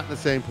not in the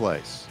same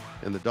place,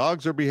 and the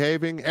dogs are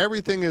behaving.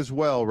 Everything is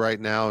well right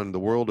now in the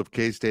world of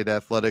K-State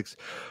athletics.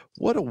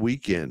 What a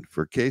weekend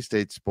for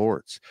K-State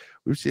sports.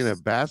 We've seen a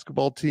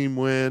basketball team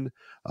win,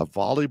 a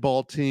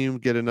volleyball team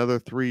get another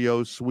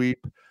 3-0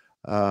 sweep,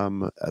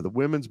 the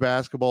women's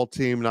basketball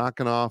team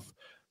knocking off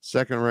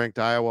second-ranked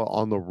Iowa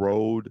on the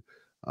road,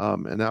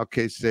 and now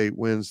K-State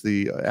wins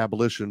the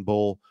Abolition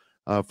Bowl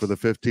for the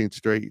 15th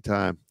straight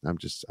time. I'm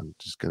just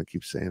going to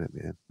keep saying it,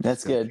 man.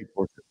 That's good.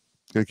 Going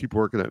to keep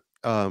working it.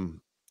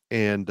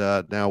 And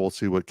now we'll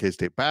see what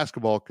K-State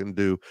basketball can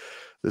do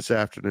this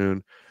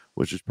afternoon,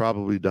 which is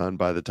probably done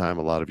by the time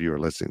a lot of you are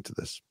listening to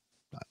this.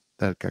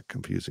 That got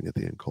confusing at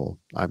the end, Cole.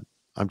 I'm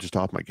just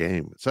off my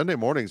game. Sunday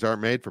mornings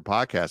aren't made for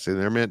podcasting.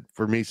 They're meant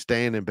for me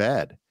staying in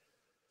bed.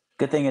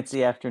 Good thing it's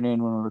the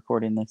afternoon when we're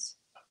recording this.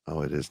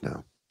 Oh, it is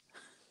now.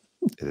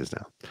 It is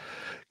now.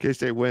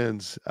 K-State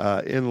wins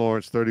in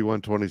Lawrence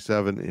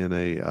 31-27 in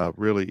a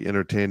really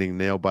entertaining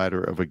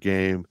nail-biter of a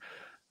game.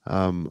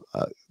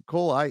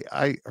 Cole,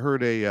 I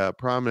heard a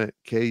prominent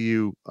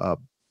KU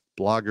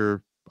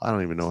blogger, I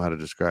don't even know how to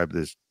describe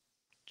this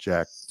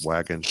jack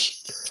wagon,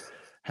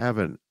 have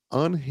an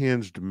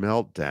unhinged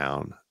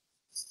meltdown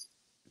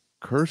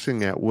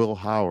cursing at Will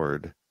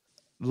Howard.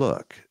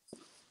 Look,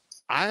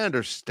 I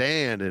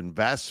understand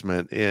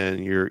investment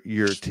in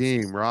your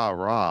team,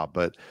 rah,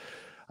 but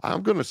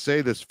I'm going to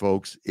say this,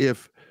 folks.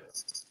 If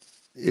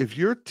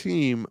your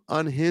team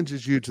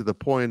unhinges you to the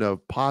point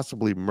of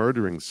possibly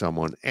murdering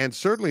someone and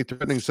certainly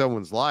threatening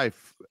someone's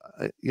life,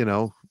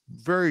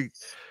 very,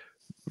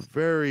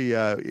 very,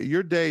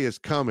 your day is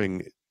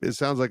coming. It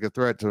sounds like a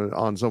threat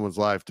on someone's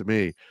life to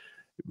me.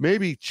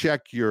 Maybe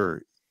check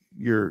your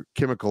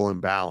chemical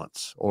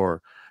imbalance,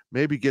 or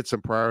maybe get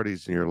some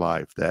priorities in your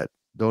life that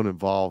don't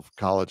involve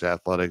college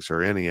athletics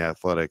or any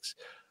athletics,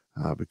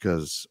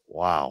 because,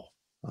 wow.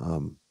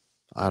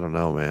 I don't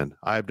know, man.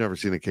 I've never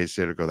seen a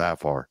K-Stater go that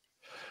far.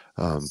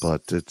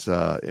 But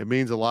it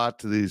means a lot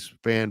to these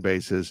fan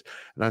bases,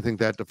 and I think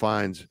that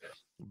defines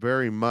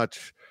very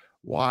much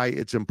why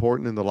it's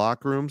important in the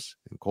locker rooms.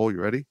 And Cole, you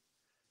ready?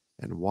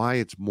 And why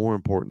it's more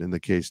important in the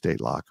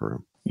K-State locker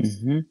room.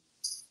 Mm-hmm.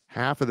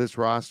 Half of this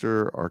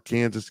roster are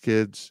Kansas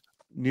kids.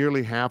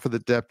 Nearly half of the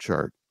depth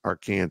chart are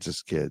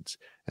Kansas kids,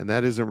 and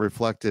that isn't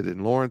reflected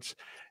in Lawrence,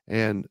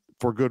 and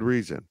for good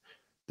reason.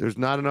 There's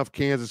not enough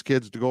Kansas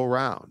kids to go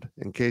around,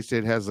 and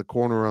K-State has the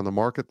corner on the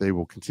market. They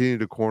will continue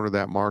to corner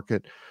that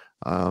market.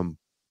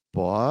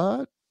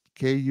 But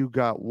KU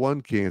got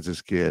one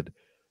Kansas kid.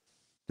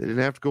 They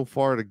didn't have to go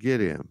far to get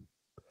him.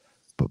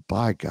 But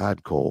by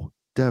God, Cole,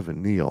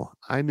 Devin Neal,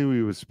 I knew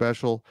he was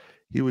special.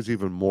 He was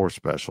even more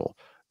special.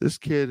 This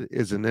kid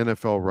is an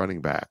NFL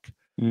running back.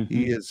 Mm-hmm.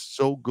 He is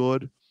so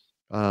good.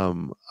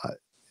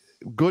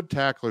 Good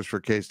tacklers for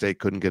K-State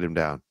couldn't get him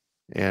down.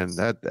 And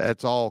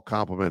that's all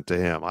compliment to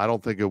him. I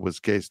don't think it was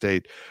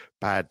K-State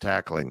bad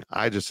tackling.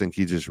 I just think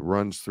he just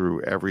runs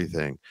through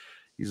everything.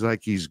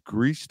 He's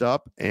greased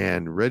up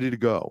and ready to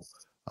go.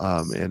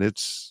 And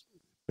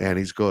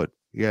he's good.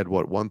 He had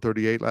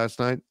 138 last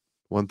night?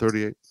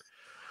 138.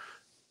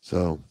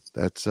 So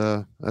that's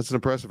an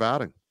impressive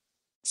outing.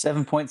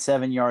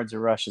 7.7 yards a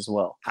rush as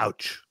well.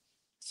 Ouch.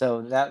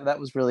 So that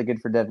was really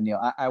good for Devin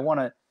Neal. I want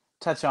to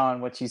touch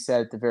on what you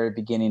said at the very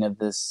beginning of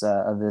this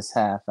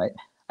half.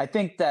 I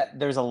think that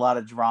there's a lot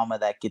of drama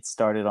that gets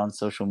started on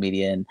social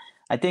media, and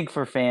I think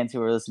for fans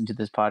who are listening to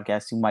this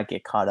podcast who might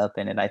get caught up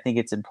in it, I think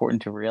it's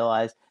important to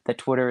realize that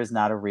Twitter is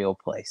not a real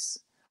place.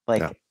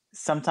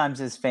 Sometimes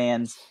as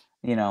fans,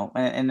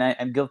 and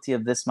I'm guilty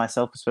of this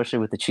myself, especially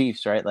with the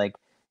Chiefs, right?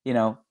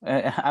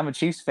 I'm a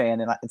Chiefs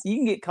fan, and you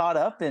can get caught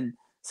up in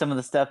some of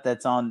the stuff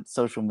that's on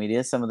social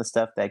media, some of the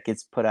stuff that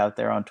gets put out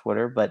there on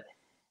Twitter, but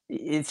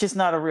it's just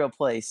not a real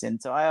place. And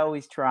so I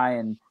always try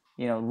and,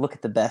 look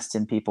at the best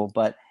in people,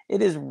 but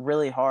it is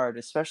really hard,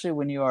 especially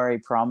when you are a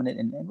prominent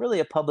and really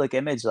a public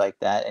image like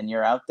that. And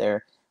you're out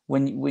there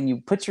when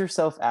you put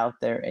yourself out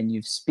there and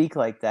you speak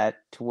like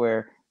that to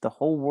where the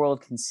whole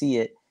world can see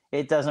it,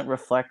 it doesn't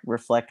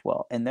reflect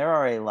well. And there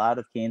are a lot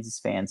of Kansas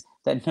fans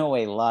that know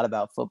a lot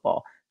about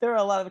football. There are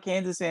a lot of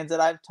Kansas fans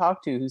that I've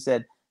talked to who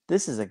said,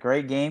 this is a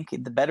great game.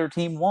 The better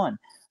team won.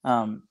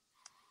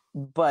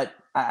 But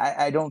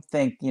I don't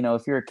think,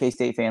 if you're a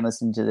K-State fan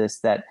listening to this,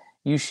 that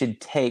you should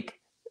take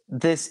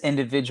this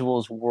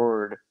individual's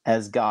word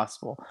as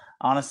gospel.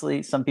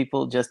 Honestly, some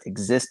people just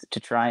exist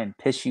to try and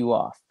piss you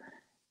off.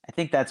 I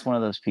think that's one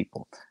of those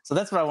people. So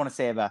that's what I want to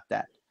say about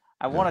that.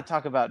 I want to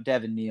talk about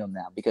Devin Neal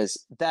now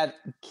because that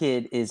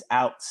kid is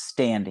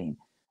outstanding.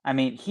 I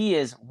mean, he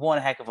is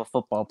one heck of a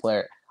football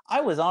player.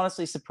 I was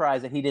honestly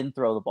surprised that he didn't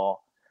throw the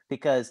ball,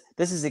 because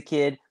this is a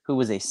kid who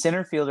was a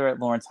center fielder at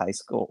Lawrence High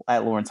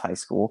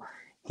School.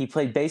 He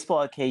played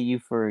baseball at KU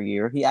for a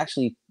year. He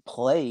actually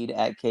played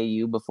at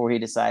KU before he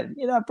decided,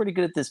 I'm pretty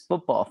good at this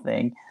football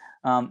thing.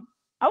 I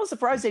was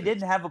surprised they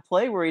didn't have a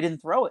play where he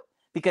didn't throw it,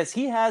 because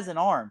he has an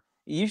arm.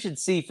 You should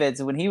see,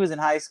 Fitz, when he was in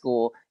high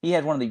school, he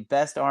had one of the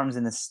best arms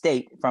in the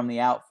state from the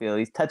outfield.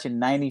 He's touching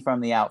 90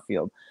 from the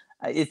outfield.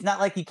 It's not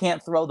like he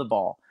can't throw the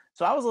ball.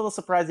 So I was a little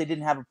surprised they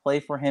didn't have a play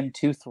for him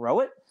to throw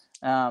it.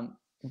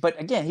 But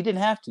again, he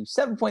didn't have to.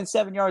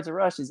 7.7 yards a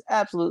rush is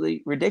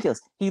absolutely ridiculous.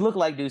 He looked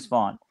like Deuce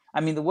Vaughn. I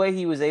mean, the way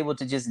he was able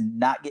to just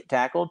not get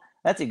tackled,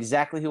 that's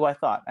exactly who I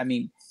thought. I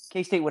mean,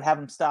 K-State would have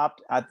him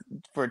stopped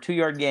for a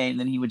 2-yard gain,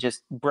 then he would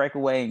just break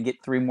away and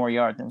get 3 more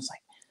yards. And it was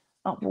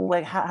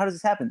like, how does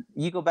this happen?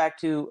 You go back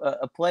to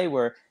a play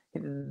where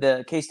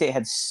the K-State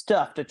had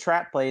stuffed a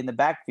trap play in the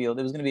backfield.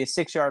 It was going to be a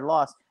 6-yard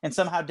loss, and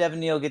somehow Devin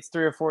Neal gets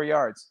 3 or 4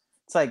 yards.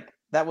 It's like,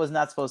 that was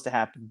not supposed to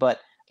happen. But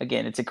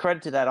again, it's a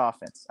credit to that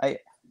offense.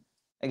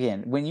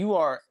 When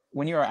you're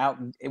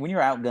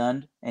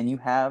outgunned and you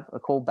have a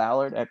Cole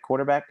Ballard at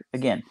quarterback,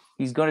 again,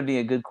 he's going to be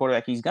a good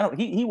quarterback.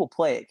 He will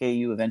play at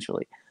KU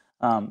eventually.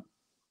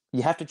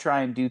 You have to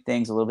try and do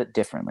things a little bit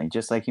differently,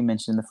 just like you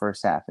mentioned in the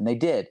first half, and they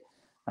did.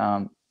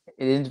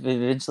 It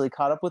eventually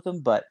caught up with them,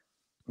 but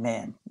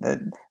man,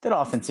 that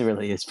offense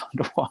really is fun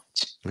to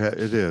watch. Yeah,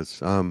 it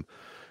is.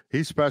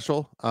 He's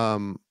special.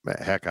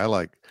 Heck, I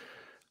like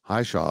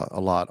Highshaw a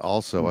lot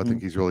also. I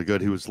think he's really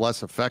good. He was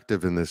less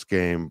effective in this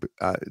game,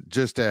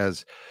 just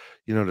as,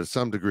 to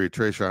some degree,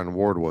 Trayshawn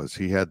Ward was.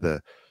 He had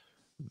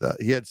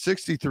he had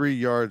 63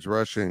 yards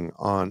rushing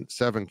on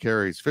 7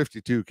 carries.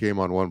 52 came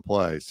on 1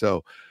 play.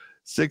 So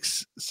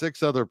six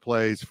other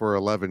plays for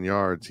 11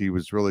 yards. He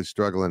was really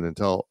struggling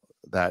until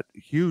that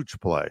huge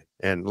play.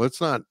 And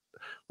let's not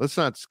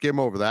skim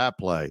over that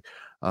play.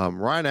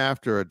 Right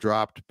after a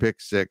dropped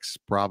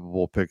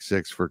probable pick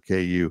six for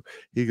KU,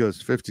 he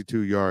goes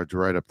 52 yards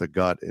right up the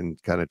gut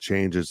and kind of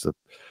changes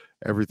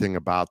everything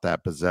about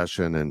that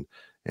possession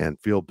and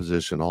field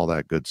position, all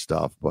that good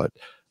stuff. But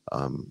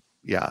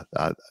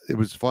it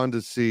was fun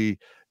to see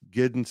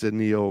Giddens and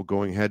Neal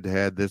going head to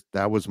head.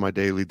 That was my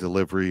daily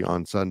delivery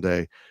on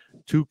Sunday.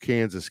 2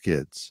 Kansas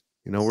kids.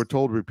 We're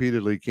told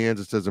repeatedly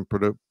Kansas doesn't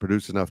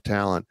produce enough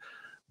talent.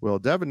 Well,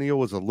 Devin Neal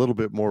was a little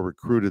bit more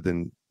recruited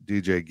than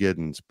DJ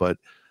Giddens, but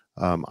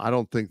I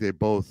don't think they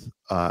both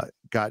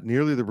got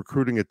nearly the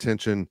recruiting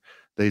attention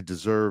they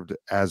deserved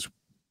as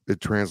it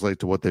translates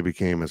to what they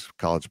became as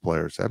college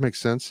players. That makes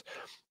sense.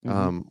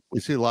 We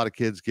see a lot of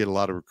kids get a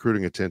lot of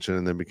recruiting attention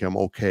and then become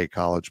okay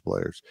college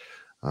players.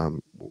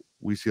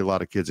 We see a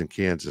lot of kids in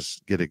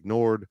Kansas get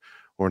ignored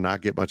or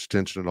not get much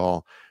attention at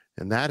all.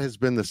 And that has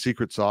been the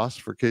secret sauce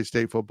for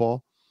K-State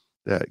football,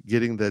 that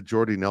getting the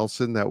Jordy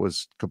Nelson that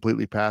was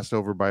completely passed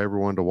over by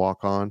everyone to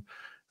walk on.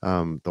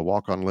 The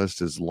walk-on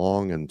list is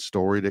long and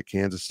storied at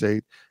Kansas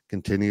State,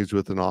 continues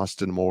with an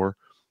Austin Moore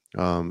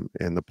and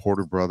the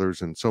Porter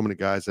brothers and so many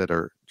guys that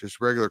are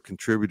just regular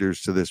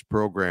contributors to this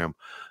program.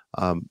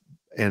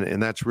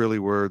 And that's really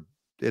where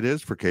it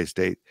is for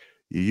K-State.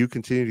 You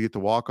continue to get the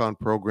walk-on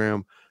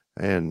program,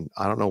 and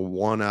I don't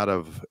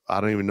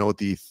even know what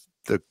the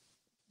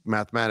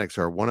mathematics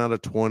are. 1 out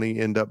of 20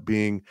 end up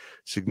being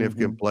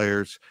significant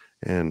players,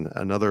 and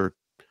another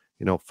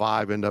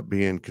 5 end up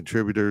being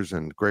contributors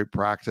and great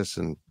practice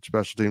and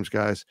special teams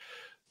guys.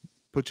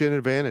 Put you in an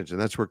advantage, and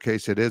that's where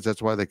K-State is.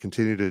 That's why they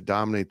continue to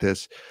dominate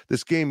this.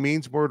 This game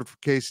means more to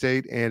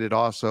K-State, and it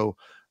also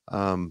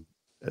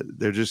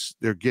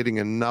they're getting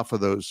enough of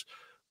those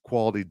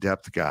quality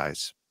depth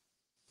guys.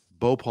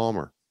 Bo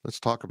Palmer, let's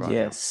talk about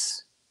him.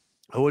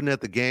 I wasn't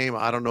at the game.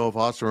 I don't know if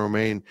Austin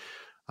Romaine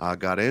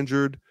got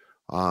injured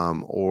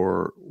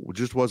or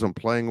just wasn't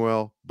playing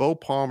well. Bo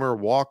Palmer,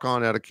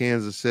 walk-on out of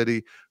Kansas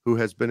City, who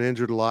has been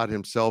injured a lot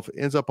himself,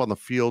 ends up on the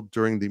field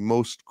during the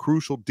most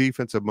crucial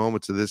defensive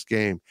moments of this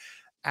game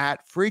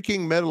at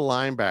freaking middle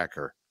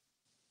linebacker.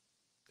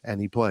 And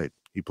he played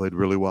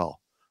really well.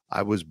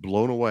 I was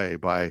blown away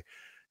by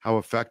how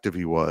effective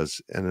he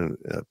was, and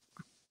a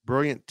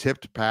brilliant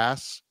tipped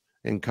pass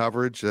in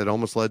coverage that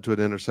almost led to an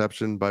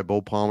interception by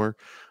Bo Palmer.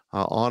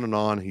 On and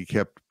on, he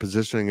kept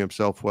positioning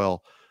himself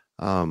well.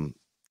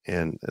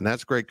 And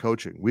that's great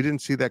coaching. We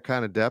didn't see that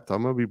kind of depth.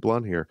 I'm going to be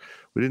blunt here.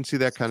 We didn't see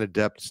that kind of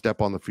depth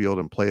step on the field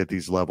and play at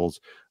these levels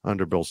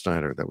under Bill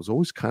Snyder. That was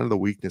always kind of the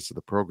weakness of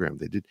the program.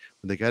 When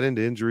they got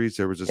into injuries,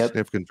 there was a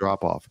significant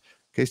drop off.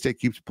 K-State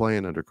keeps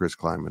playing under Chris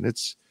Klieman.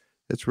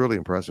 It's really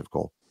impressive,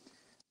 Cole.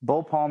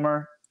 Bo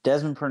Palmer,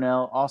 Desmond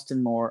Purnell,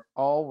 Austin Moore,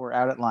 all were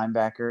out at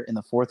linebacker in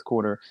the fourth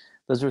quarter.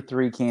 Those were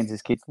 3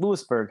 Kansas kids: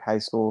 Lewisburg High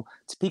School,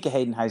 Topeka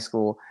Hayden High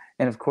School,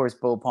 and of course,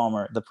 Bo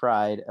Palmer, the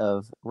pride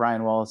of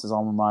Ryan Wallace's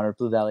alma mater,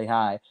 Blue Valley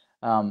High.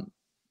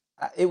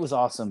 It was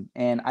awesome.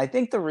 And I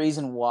think the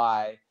reason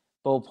why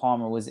Bo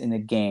Palmer was in the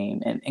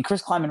game, and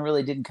Chris Klieman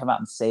really didn't come out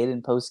and say it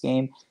in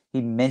postgame.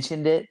 He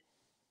mentioned it.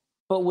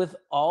 But with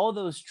all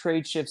those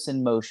trade shifts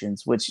and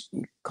motions, which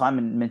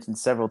Klieman mentioned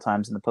several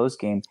times in the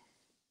postgame,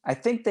 I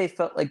think they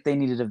felt like they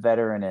needed a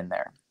veteran in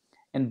there.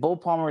 And Bo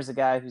Palmer is a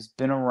guy who's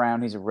been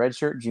around. He's a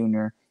redshirt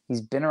junior.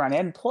 He's been around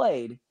and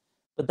played.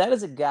 But that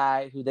is a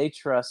guy who they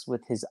trust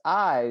with his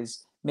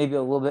eyes maybe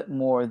a little bit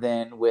more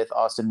than with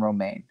Austin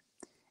Romaine.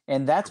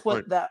 And that's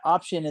what that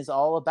option is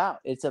all about.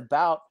 It's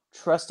about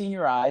trusting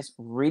your eyes,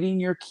 reading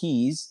your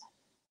keys.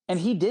 And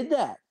he did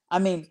that. I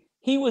mean,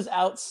 he was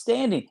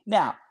outstanding.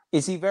 Now,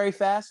 is he very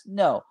fast?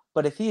 No.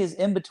 But if he is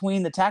in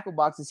between the tackle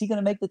box, is he going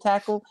to make the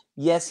tackle?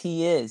 Yes,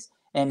 he is.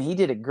 And he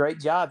did a great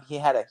job. He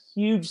had a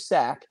huge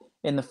sack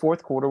in the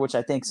fourth quarter, which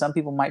I think some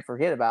people might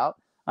forget about.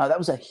 That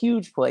was a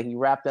huge play. He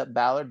wrapped up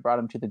Ballard, brought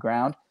him to the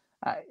ground.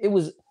 It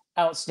was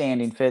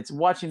outstanding, Fitz.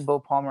 Watching Bo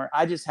Palmer,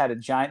 I just had a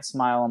giant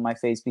smile on my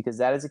face because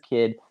that is a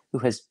kid who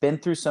has been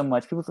through so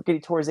much. People forget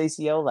he tore his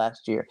ACL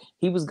last year.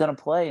 He was going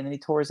to play, and then he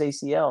tore his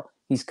ACL.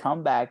 He's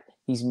come back.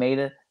 He's made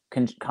a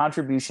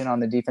contribution on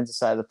the defensive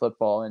side of the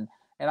football. And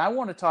I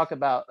want to talk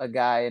about a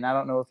guy, and I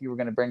don't know if you were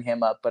going to bring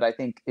him up, but I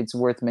think it's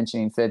worth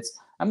mentioning, Fitz.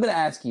 I'm going to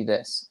ask you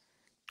this.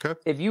 Okay.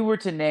 If you were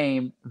to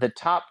name the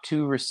top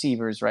 2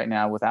 receivers right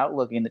now without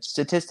looking at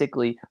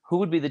statistically, who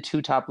would be the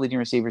 2 top leading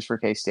receivers for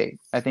K-State?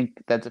 I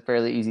think that's a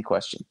fairly easy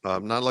question.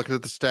 I'm not looking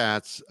at the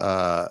stats.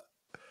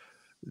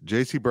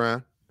 J.C.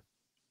 Brown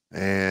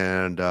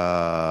and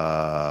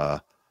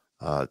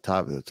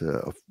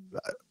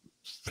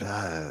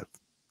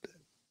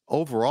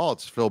overall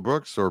it's Phil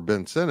Brooks or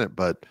Ben Sinnott,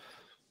 but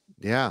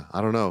yeah, I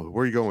don't know.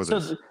 Where are you going with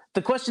this?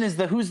 The question is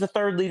who's the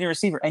 3rd leading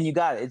receiver? And you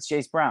got it. It's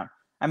Jace Brown.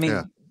 I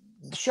mean,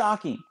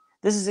 shocking.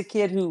 This is a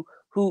kid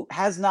who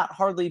has not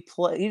hardly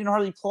play. He didn't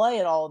hardly play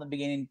at all in the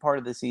beginning part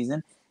of the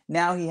season.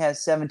 Now he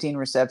has 17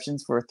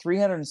 receptions for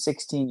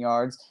 316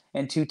 yards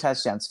and 2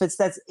 touchdowns. Fitz,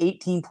 that's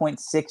 18.6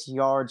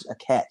 yards a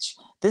catch.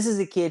 This is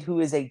a kid who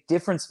is a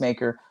difference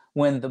maker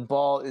when the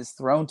ball is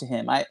thrown to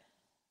him.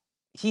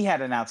 He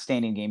had an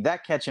outstanding game.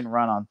 That catch and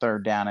run on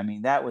 3rd down, I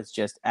mean, that was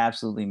just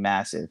absolutely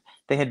massive.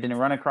 They had been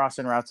running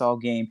crossing routes all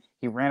game.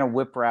 He ran a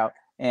whip route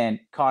and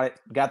caught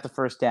it, got the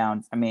 1st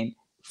down. I mean,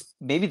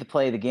 maybe the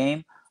play of the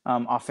game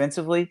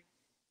offensively.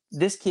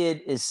 This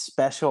kid is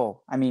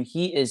special. I mean,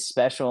 he is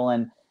special.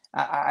 And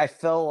I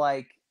feel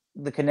like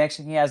the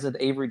connection he has with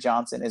Avery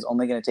Johnson is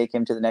only going to take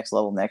him to the next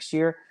level next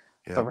year.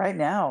 Yeah. But right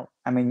now,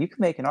 I mean, you can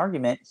make an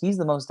argument he's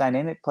the most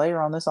dynamic player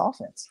on this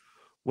offense.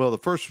 Well, the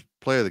first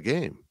play of the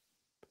game,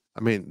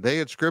 I mean, they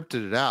had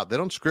scripted it out. They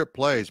don't script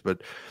plays,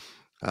 but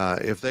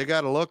if they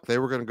got a look, they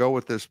were going to go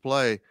with this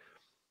play.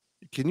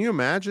 Can you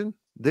imagine?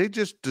 They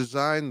just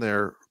designed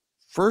their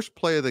first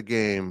play of the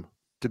game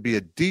to be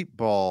a deep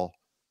ball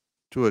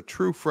to a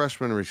true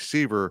freshman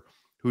receiver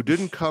who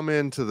didn't come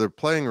into the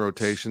playing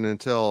rotation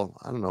until,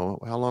 I don't know,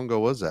 how long ago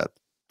was that?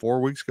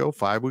 4 weeks ago,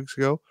 5 weeks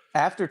ago?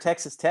 After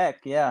Texas Tech,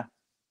 yeah.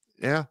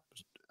 Yeah.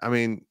 I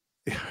mean,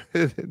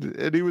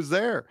 and he was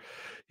there.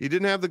 He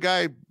didn't have the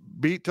guy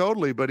beat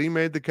totally, but he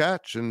made the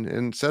catch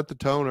and set the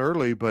tone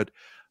early. But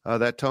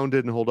that tone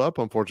didn't hold up,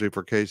 unfortunately,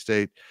 for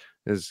K-State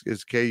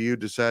as KU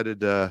decided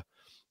to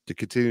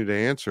continue to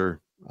answer.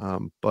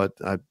 But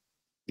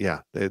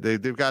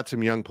they've got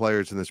some young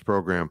players in this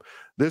program.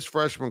 This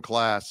freshman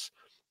class,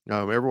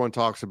 everyone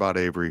talks about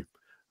Avery,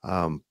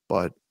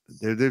 but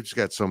they've just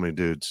got so many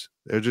dudes.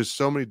 There's just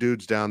so many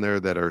dudes down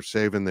there that are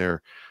saving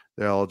their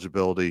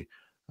eligibility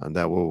and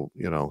that will,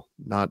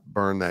 not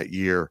burn that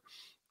year.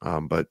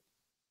 But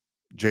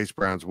Jace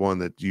Brown's one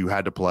that you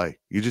had to play.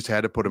 You just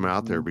had to put him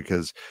out there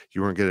because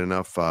you weren't getting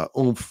enough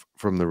oomph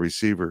from the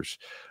receivers.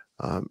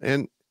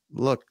 And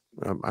look,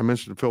 I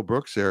mentioned Phil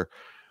Brooks there.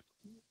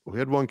 We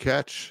had one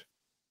catch.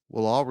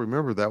 We'll all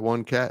remember that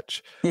one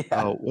catch.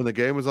 Yeah. When the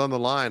game was on the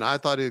line, I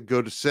thought he'd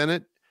go to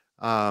Senate.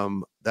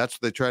 That's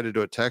what they tried to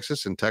do at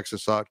Texas, and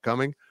Texas saw it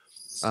coming.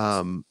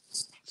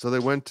 So they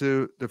went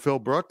to Phil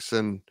Brooks,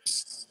 and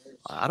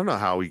I don't know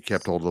how he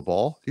kept hold of the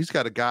ball. He's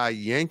got a guy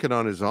yanking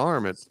on his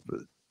arm at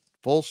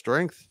full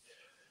strength.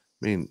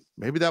 I mean,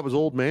 maybe that was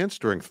old man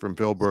strength from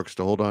Phil Brooks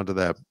to hold on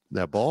to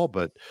that ball,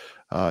 but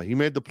he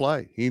made the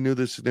play. He knew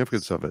the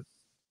significance of it.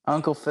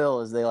 Uncle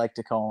Phil, as they like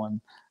to call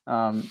him.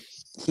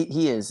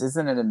 He is.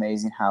 Isn't it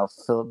amazing how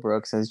Phillip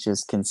Brooks has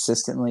just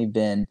consistently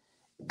been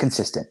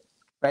consistent,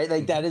 right?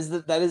 Like that is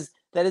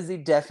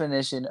the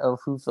definition of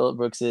who Phillip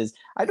Brooks is.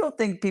 I don't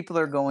think people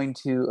are going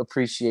to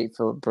appreciate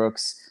Phillip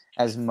Brooks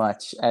as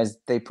much as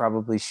they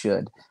probably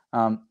should.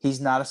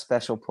 He's not a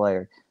special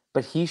player,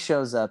 but he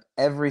shows up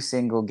every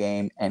single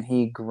game and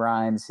he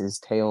grinds his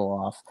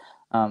tail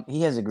off.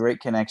 He has a great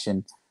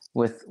connection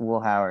with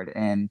Will Howard,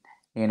 and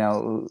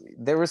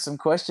there was some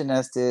question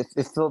as to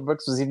if Phillip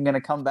Brooks was even going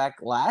to come back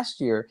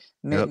last year.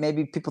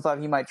 Maybe people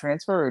thought he might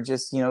transfer or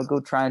just, go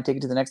try and take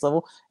it to the next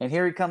level. And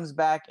here he comes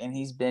back, and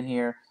he's been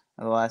here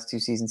the last 2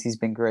 seasons. He's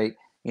been great.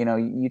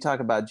 You talk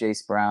about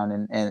Jace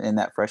Brown and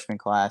that freshman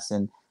class,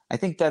 and I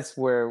think that's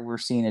where we're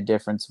seeing a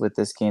difference with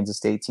this Kansas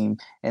State team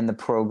and the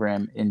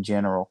program in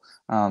general.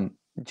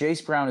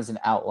 Jace Brown is an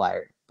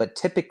outlier, but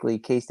typically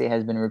K-State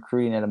has been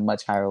recruiting at a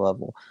much higher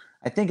level.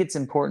 I think it's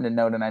important to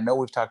note, and I know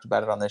we've talked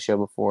about it on this show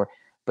before,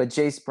 but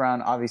Jace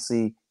Brown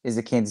obviously is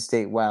a Kansas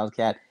State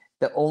Wildcat.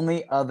 The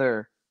only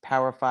other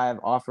Power 5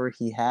 offer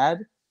he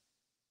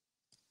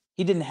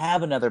didn't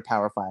have another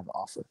Power 5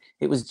 offer.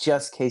 It was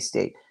just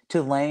K-State.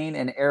 Tulane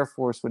and Air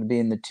Force would be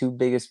in the 2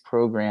 biggest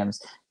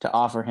programs to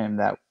offer him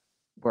that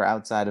were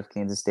outside of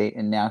Kansas State,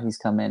 and now he's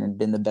come in and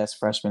been the best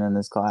freshman in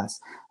this class.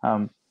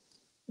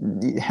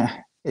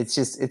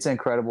 It's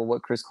incredible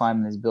what Chris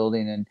Klieman is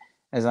building, and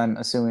as I'm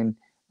assuming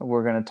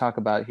we're going to talk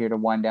about here to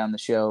wind down the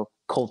show,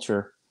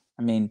 culture.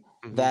 I mean,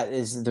 that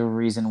is the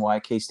reason why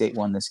K-State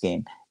won this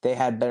game. They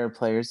had better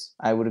players.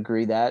 I would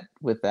agree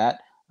with that.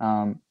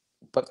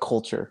 But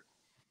culture.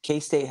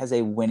 K-State has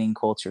a winning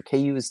culture.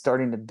 KU is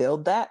starting to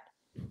build that.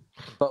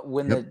 But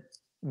when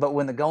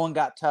the going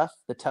got tough,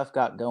 the tough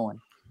got going.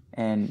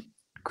 And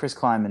Chris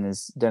Klieman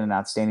has done an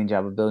outstanding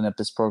job of building up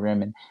this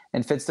program.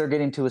 And Fitz, they're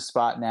getting to a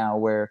spot now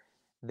where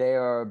they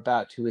are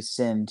about to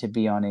ascend to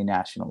be on a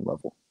national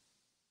level.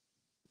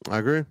 I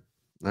agree.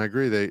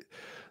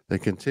 They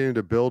continue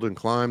to build and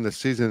climb. The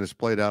season has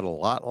played out a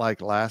lot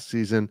like last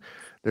season.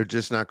 They're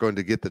just not going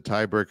to get the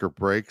tiebreaker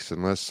breaks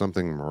unless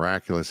something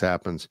miraculous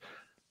happens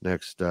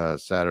next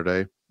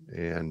Saturday.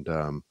 And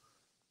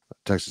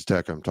Texas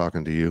Tech, I'm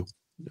talking to you.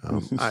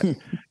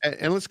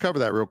 And let's cover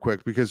that real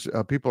quick because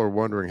people are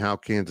wondering how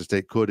Kansas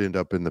State could end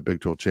up in the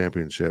Big 12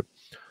 championship.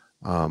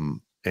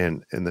 And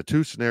the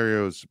 2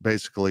 scenarios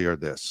basically are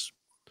this.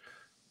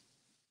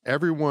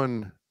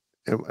 Everyone...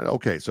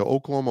 Okay, so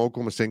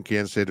Oklahoma State, and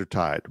Kansas State are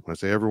tied. When I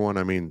say everyone,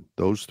 I mean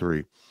those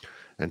 3.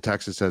 And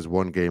Texas has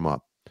 1 game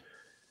up.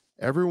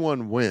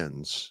 Everyone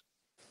wins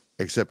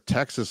except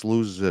Texas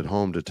loses at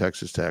home to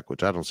Texas Tech,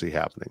 which I don't see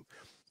happening.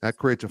 That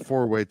creates a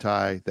 4-way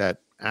tie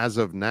that, as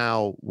of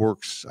now,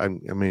 works. I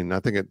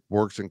think it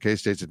works in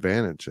K-State's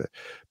advantage.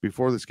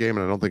 Before this game,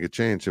 and I don't think it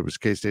changed, it was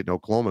K-State and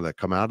Oklahoma that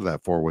come out of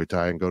that 4-way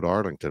tie and go to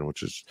Arlington,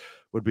 which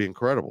would be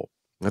incredible.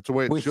 That's the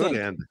way it should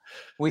end.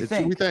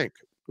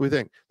 We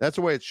think that's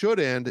the way it should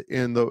end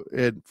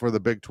for the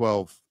Big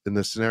 12 in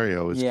this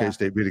scenario is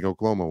K-State beating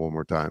Oklahoma one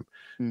more time,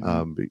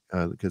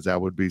 because that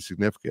would be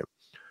significant.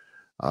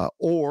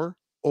 Or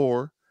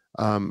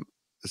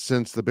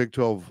since the Big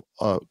 12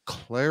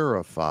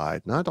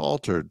 clarified, not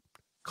altered,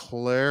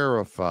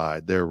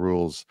 clarified their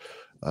rules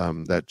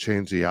that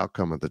changed the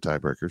outcome of the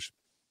tiebreakers,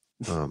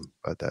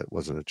 but that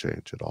wasn't a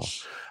change at all.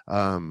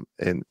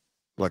 And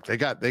look, they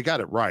got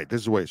it right.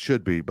 This is the way it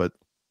should be, but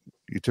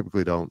you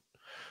typically don't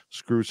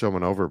screw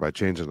someone over by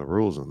changing the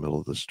rules in the middle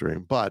of the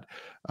stream. But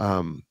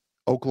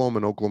Oklahoma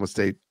and Oklahoma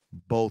State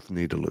both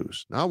need to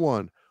lose. Not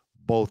one,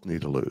 both need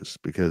to lose,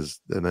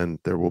 because and then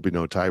there will be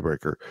no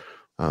tiebreaker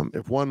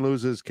If one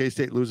loses,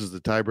 K-State loses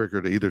the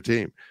tiebreaker to either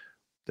team.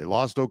 They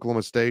lost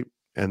Oklahoma State,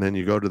 and then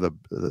you go to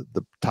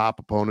the top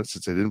opponent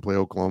since they didn't play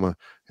Oklahoma,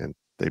 and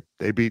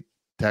they beat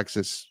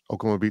Texas.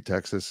 Oklahoma beat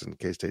Texas, and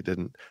K-State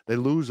didn't. They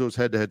lose those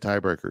head-to-head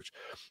tiebreakers.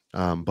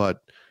 But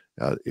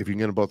if you can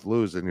get them both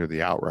lose, then you're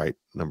the outright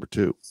number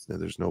 2,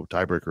 and there's no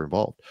tiebreaker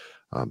involved.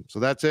 So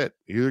that's it.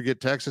 You either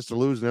get Texas to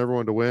lose and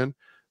everyone to win,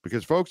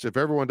 because, folks, if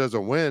everyone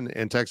doesn't win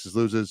and Texas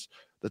loses,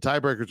 the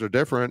tiebreakers are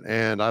different,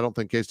 and I don't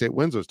think K-State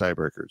wins those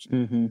tiebreakers.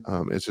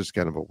 It's just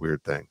kind of a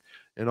weird thing.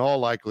 In all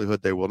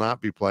likelihood, they will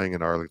not be playing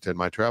in Arlington.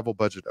 My travel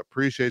budget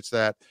appreciates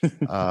that,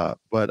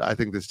 but I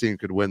think this team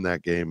could win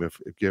that game if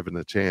given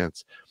the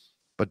chance.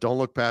 But don't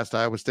look past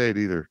Iowa State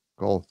either,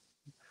 Cole.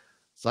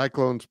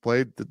 Cyclones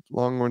played the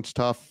Longhorns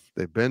tough.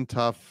 They've been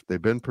tough.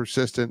 They've been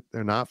persistent.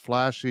 They're not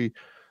flashy.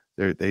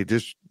 They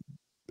just,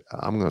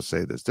 I'm going to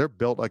say this, they're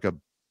built like a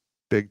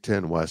Big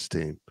Ten West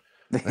team.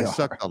 They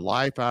suck the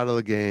life out of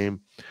the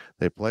game.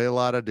 They play a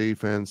lot of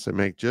defense. They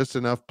make just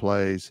enough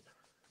plays.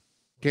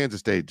 Kansas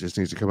State just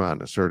needs to come out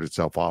and assert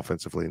itself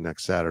offensively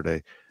next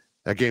Saturday.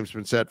 That game's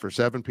been set for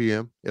 7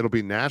 p.m. It'll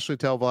be nationally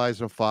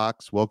televised on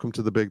Fox. Welcome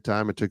to the big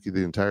time. It took you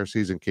the entire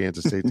season,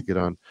 Kansas State, to get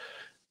on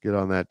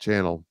that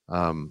channel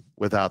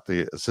without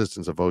the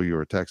assistance of OU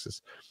or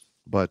Texas.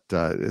 But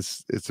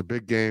it's a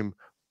big game.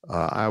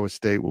 Iowa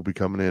State will be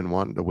coming in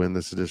wanting to win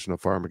this edition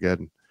of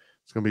Farmageddon.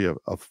 It's going to be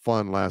a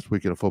fun last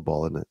weekend of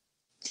football, isn't it?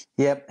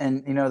 Yep.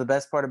 And, the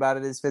best part about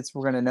it is, Fitz,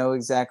 we're going to know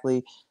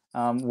exactly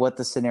what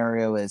the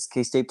scenario is.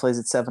 K-State plays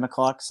at 7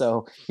 o'clock.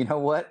 So, you know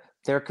what?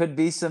 There could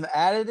be some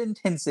added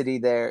intensity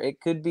there.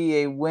 It could be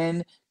a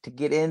win to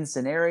get in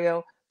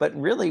scenario. But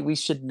really, we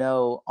should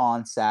know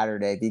on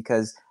Saturday,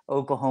 because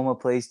Oklahoma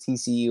plays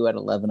TCU at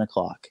 11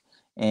 o'clock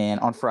and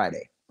on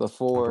Friday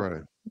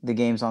before the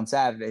game's on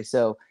Saturday.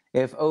 So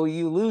if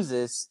OU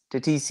loses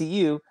to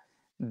TCU,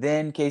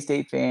 then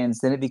K-State fans,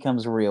 then it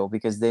becomes real,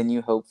 because then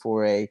you hope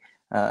for an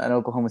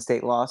Oklahoma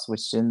State loss,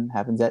 which then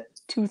happens at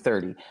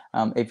 2:30.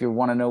 If you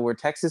want to know where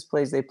Texas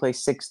plays, they play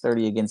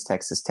 6:30 against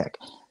Texas Tech.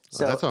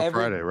 So that's on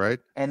Friday, right?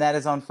 And that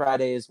is on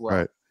Friday as well.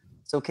 Right.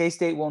 So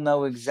K-State will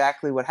know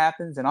exactly what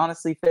happens. And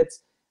honestly,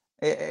 Fitz,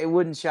 it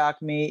wouldn't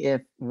shock me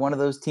if one of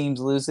those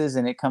teams loses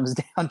and it comes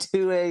down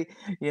to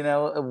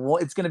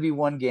it's going to be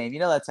one game.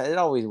 That's how it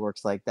always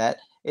works like that.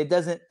 It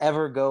doesn't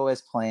ever go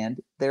as planned.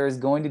 There is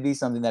going to be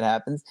something that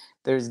happens.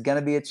 There's going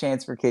to be a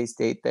chance for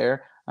K-State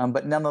there.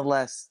 But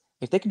nonetheless,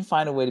 if they can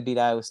find a way to beat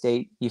Iowa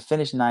State, you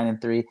finish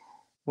 9-3.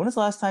 When was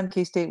the last time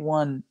K-State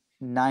won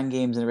 9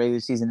 games in a regular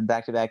season in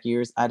back-to-back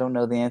years? I don't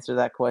know the answer to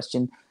that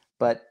question.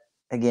 But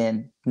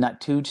again,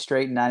 not 2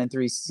 straight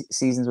 9-3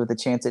 seasons with a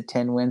chance at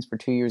 10 wins for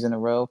 2 years in a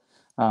row.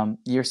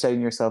 You're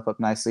setting yourself up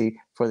nicely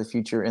for the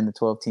future in the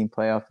 12-team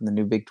playoff in the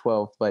new Big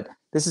 12. But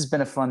this has been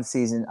a fun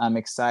season. I'm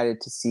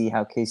excited to see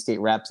how K-State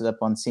wraps it up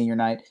on senior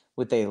night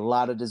with a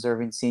lot of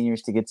deserving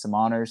seniors to get some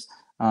honors.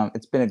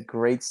 It's been a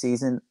great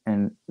season,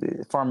 and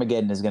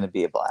Farmageddon is going to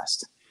be a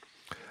blast.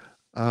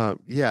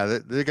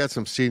 They got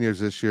some seniors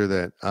this year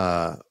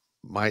that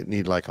might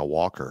need like a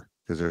walker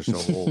because they're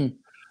so old.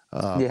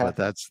 But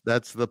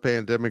that's the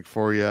pandemic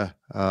for you.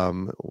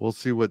 We'll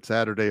see what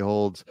Saturday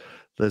holds.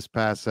 This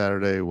past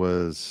Saturday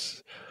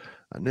was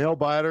a nail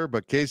biter,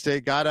 but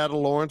K-State got out of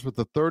Lawrence with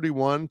a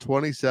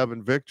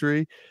 31-27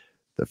 victory.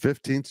 The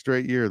 15th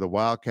straight year the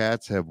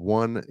Wildcats have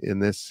won in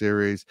this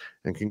series.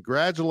 And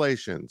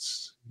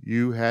congratulations.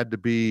 You had to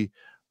be,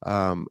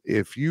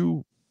 if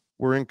you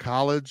were in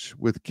college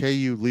with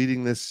KU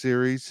leading this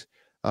series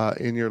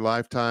in your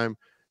lifetime,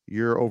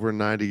 you're over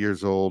 90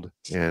 years old.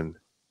 And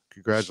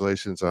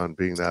congratulations on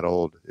being that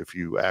old if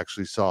you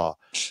actually saw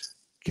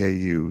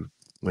KU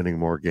winning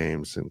more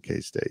games than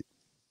K-State.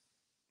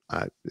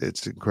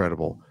 It's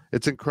incredible.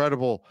 It's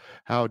incredible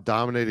how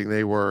dominating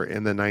they were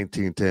in the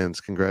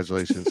 1910s.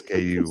 Congratulations,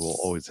 KU will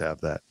always have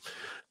that.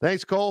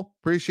 Thanks, Cole.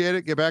 Appreciate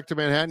it. Get back to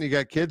Manhattan. You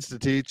got kids to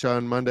teach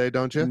on Monday,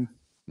 don't you?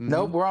 Mm-hmm.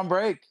 Nope, we're on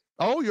break.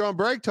 Oh, you're on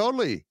break?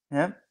 Totally.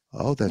 Yep.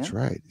 Oh, that's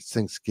right. It's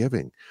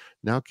Thanksgiving.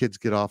 Now kids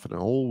get off in a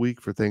whole week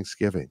for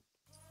Thanksgiving.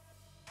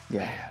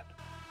 Yeah. Man,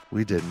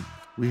 we didn't.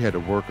 We had to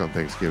work on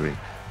Thanksgiving.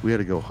 We had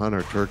to go hunt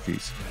our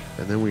turkeys,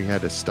 and then we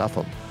had to stuff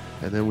them,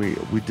 and then we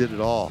did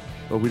it all.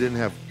 But we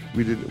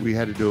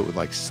had to do it with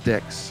like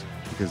sticks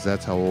because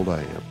that's how old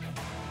I am.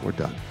 We're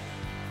done.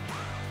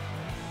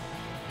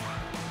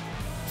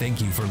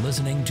 Thank you for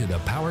listening to the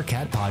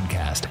Powercat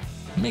Podcast.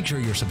 Make sure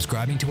you're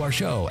subscribing to our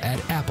show at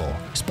Apple,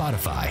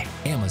 Spotify,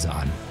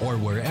 Amazon, or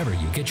wherever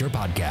you get your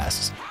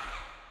podcasts.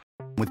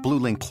 With Blue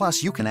Link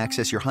Plus, you can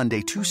access your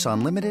Hyundai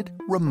Tucson Limited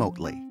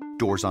remotely.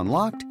 Doors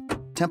unlocked,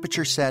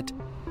 temperature set,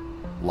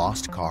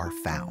 lost car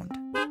found.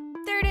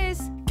 There it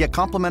is. Get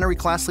complimentary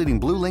class-leading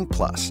Blue Link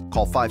Plus.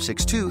 Call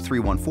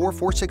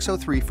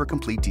 562-314-4603 for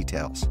complete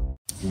details.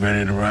 You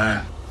ready to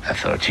ride? I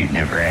thought you'd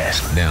never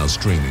ask. Now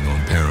streaming on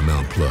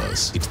Paramount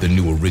Plus. It's the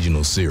new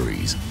original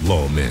series,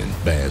 Lawmen,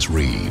 Bass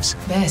Reeves.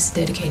 Bass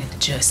dedicated to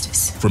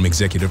justice. From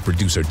executive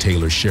producer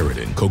Taylor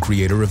Sheridan,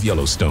 co-creator of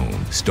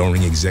Yellowstone,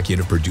 starring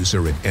executive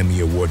producer and Emmy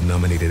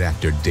Award-nominated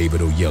actor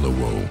David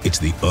Oyelowo. It's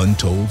the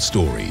untold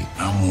story.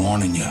 I'm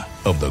warning you.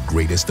 Of the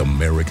greatest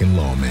American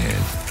lawman.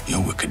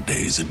 Your wicked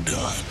days are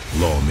done.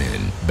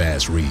 Lawmen,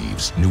 Bass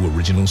Reeves, new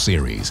original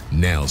series,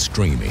 now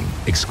streaming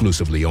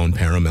exclusively on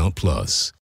Paramount Plus.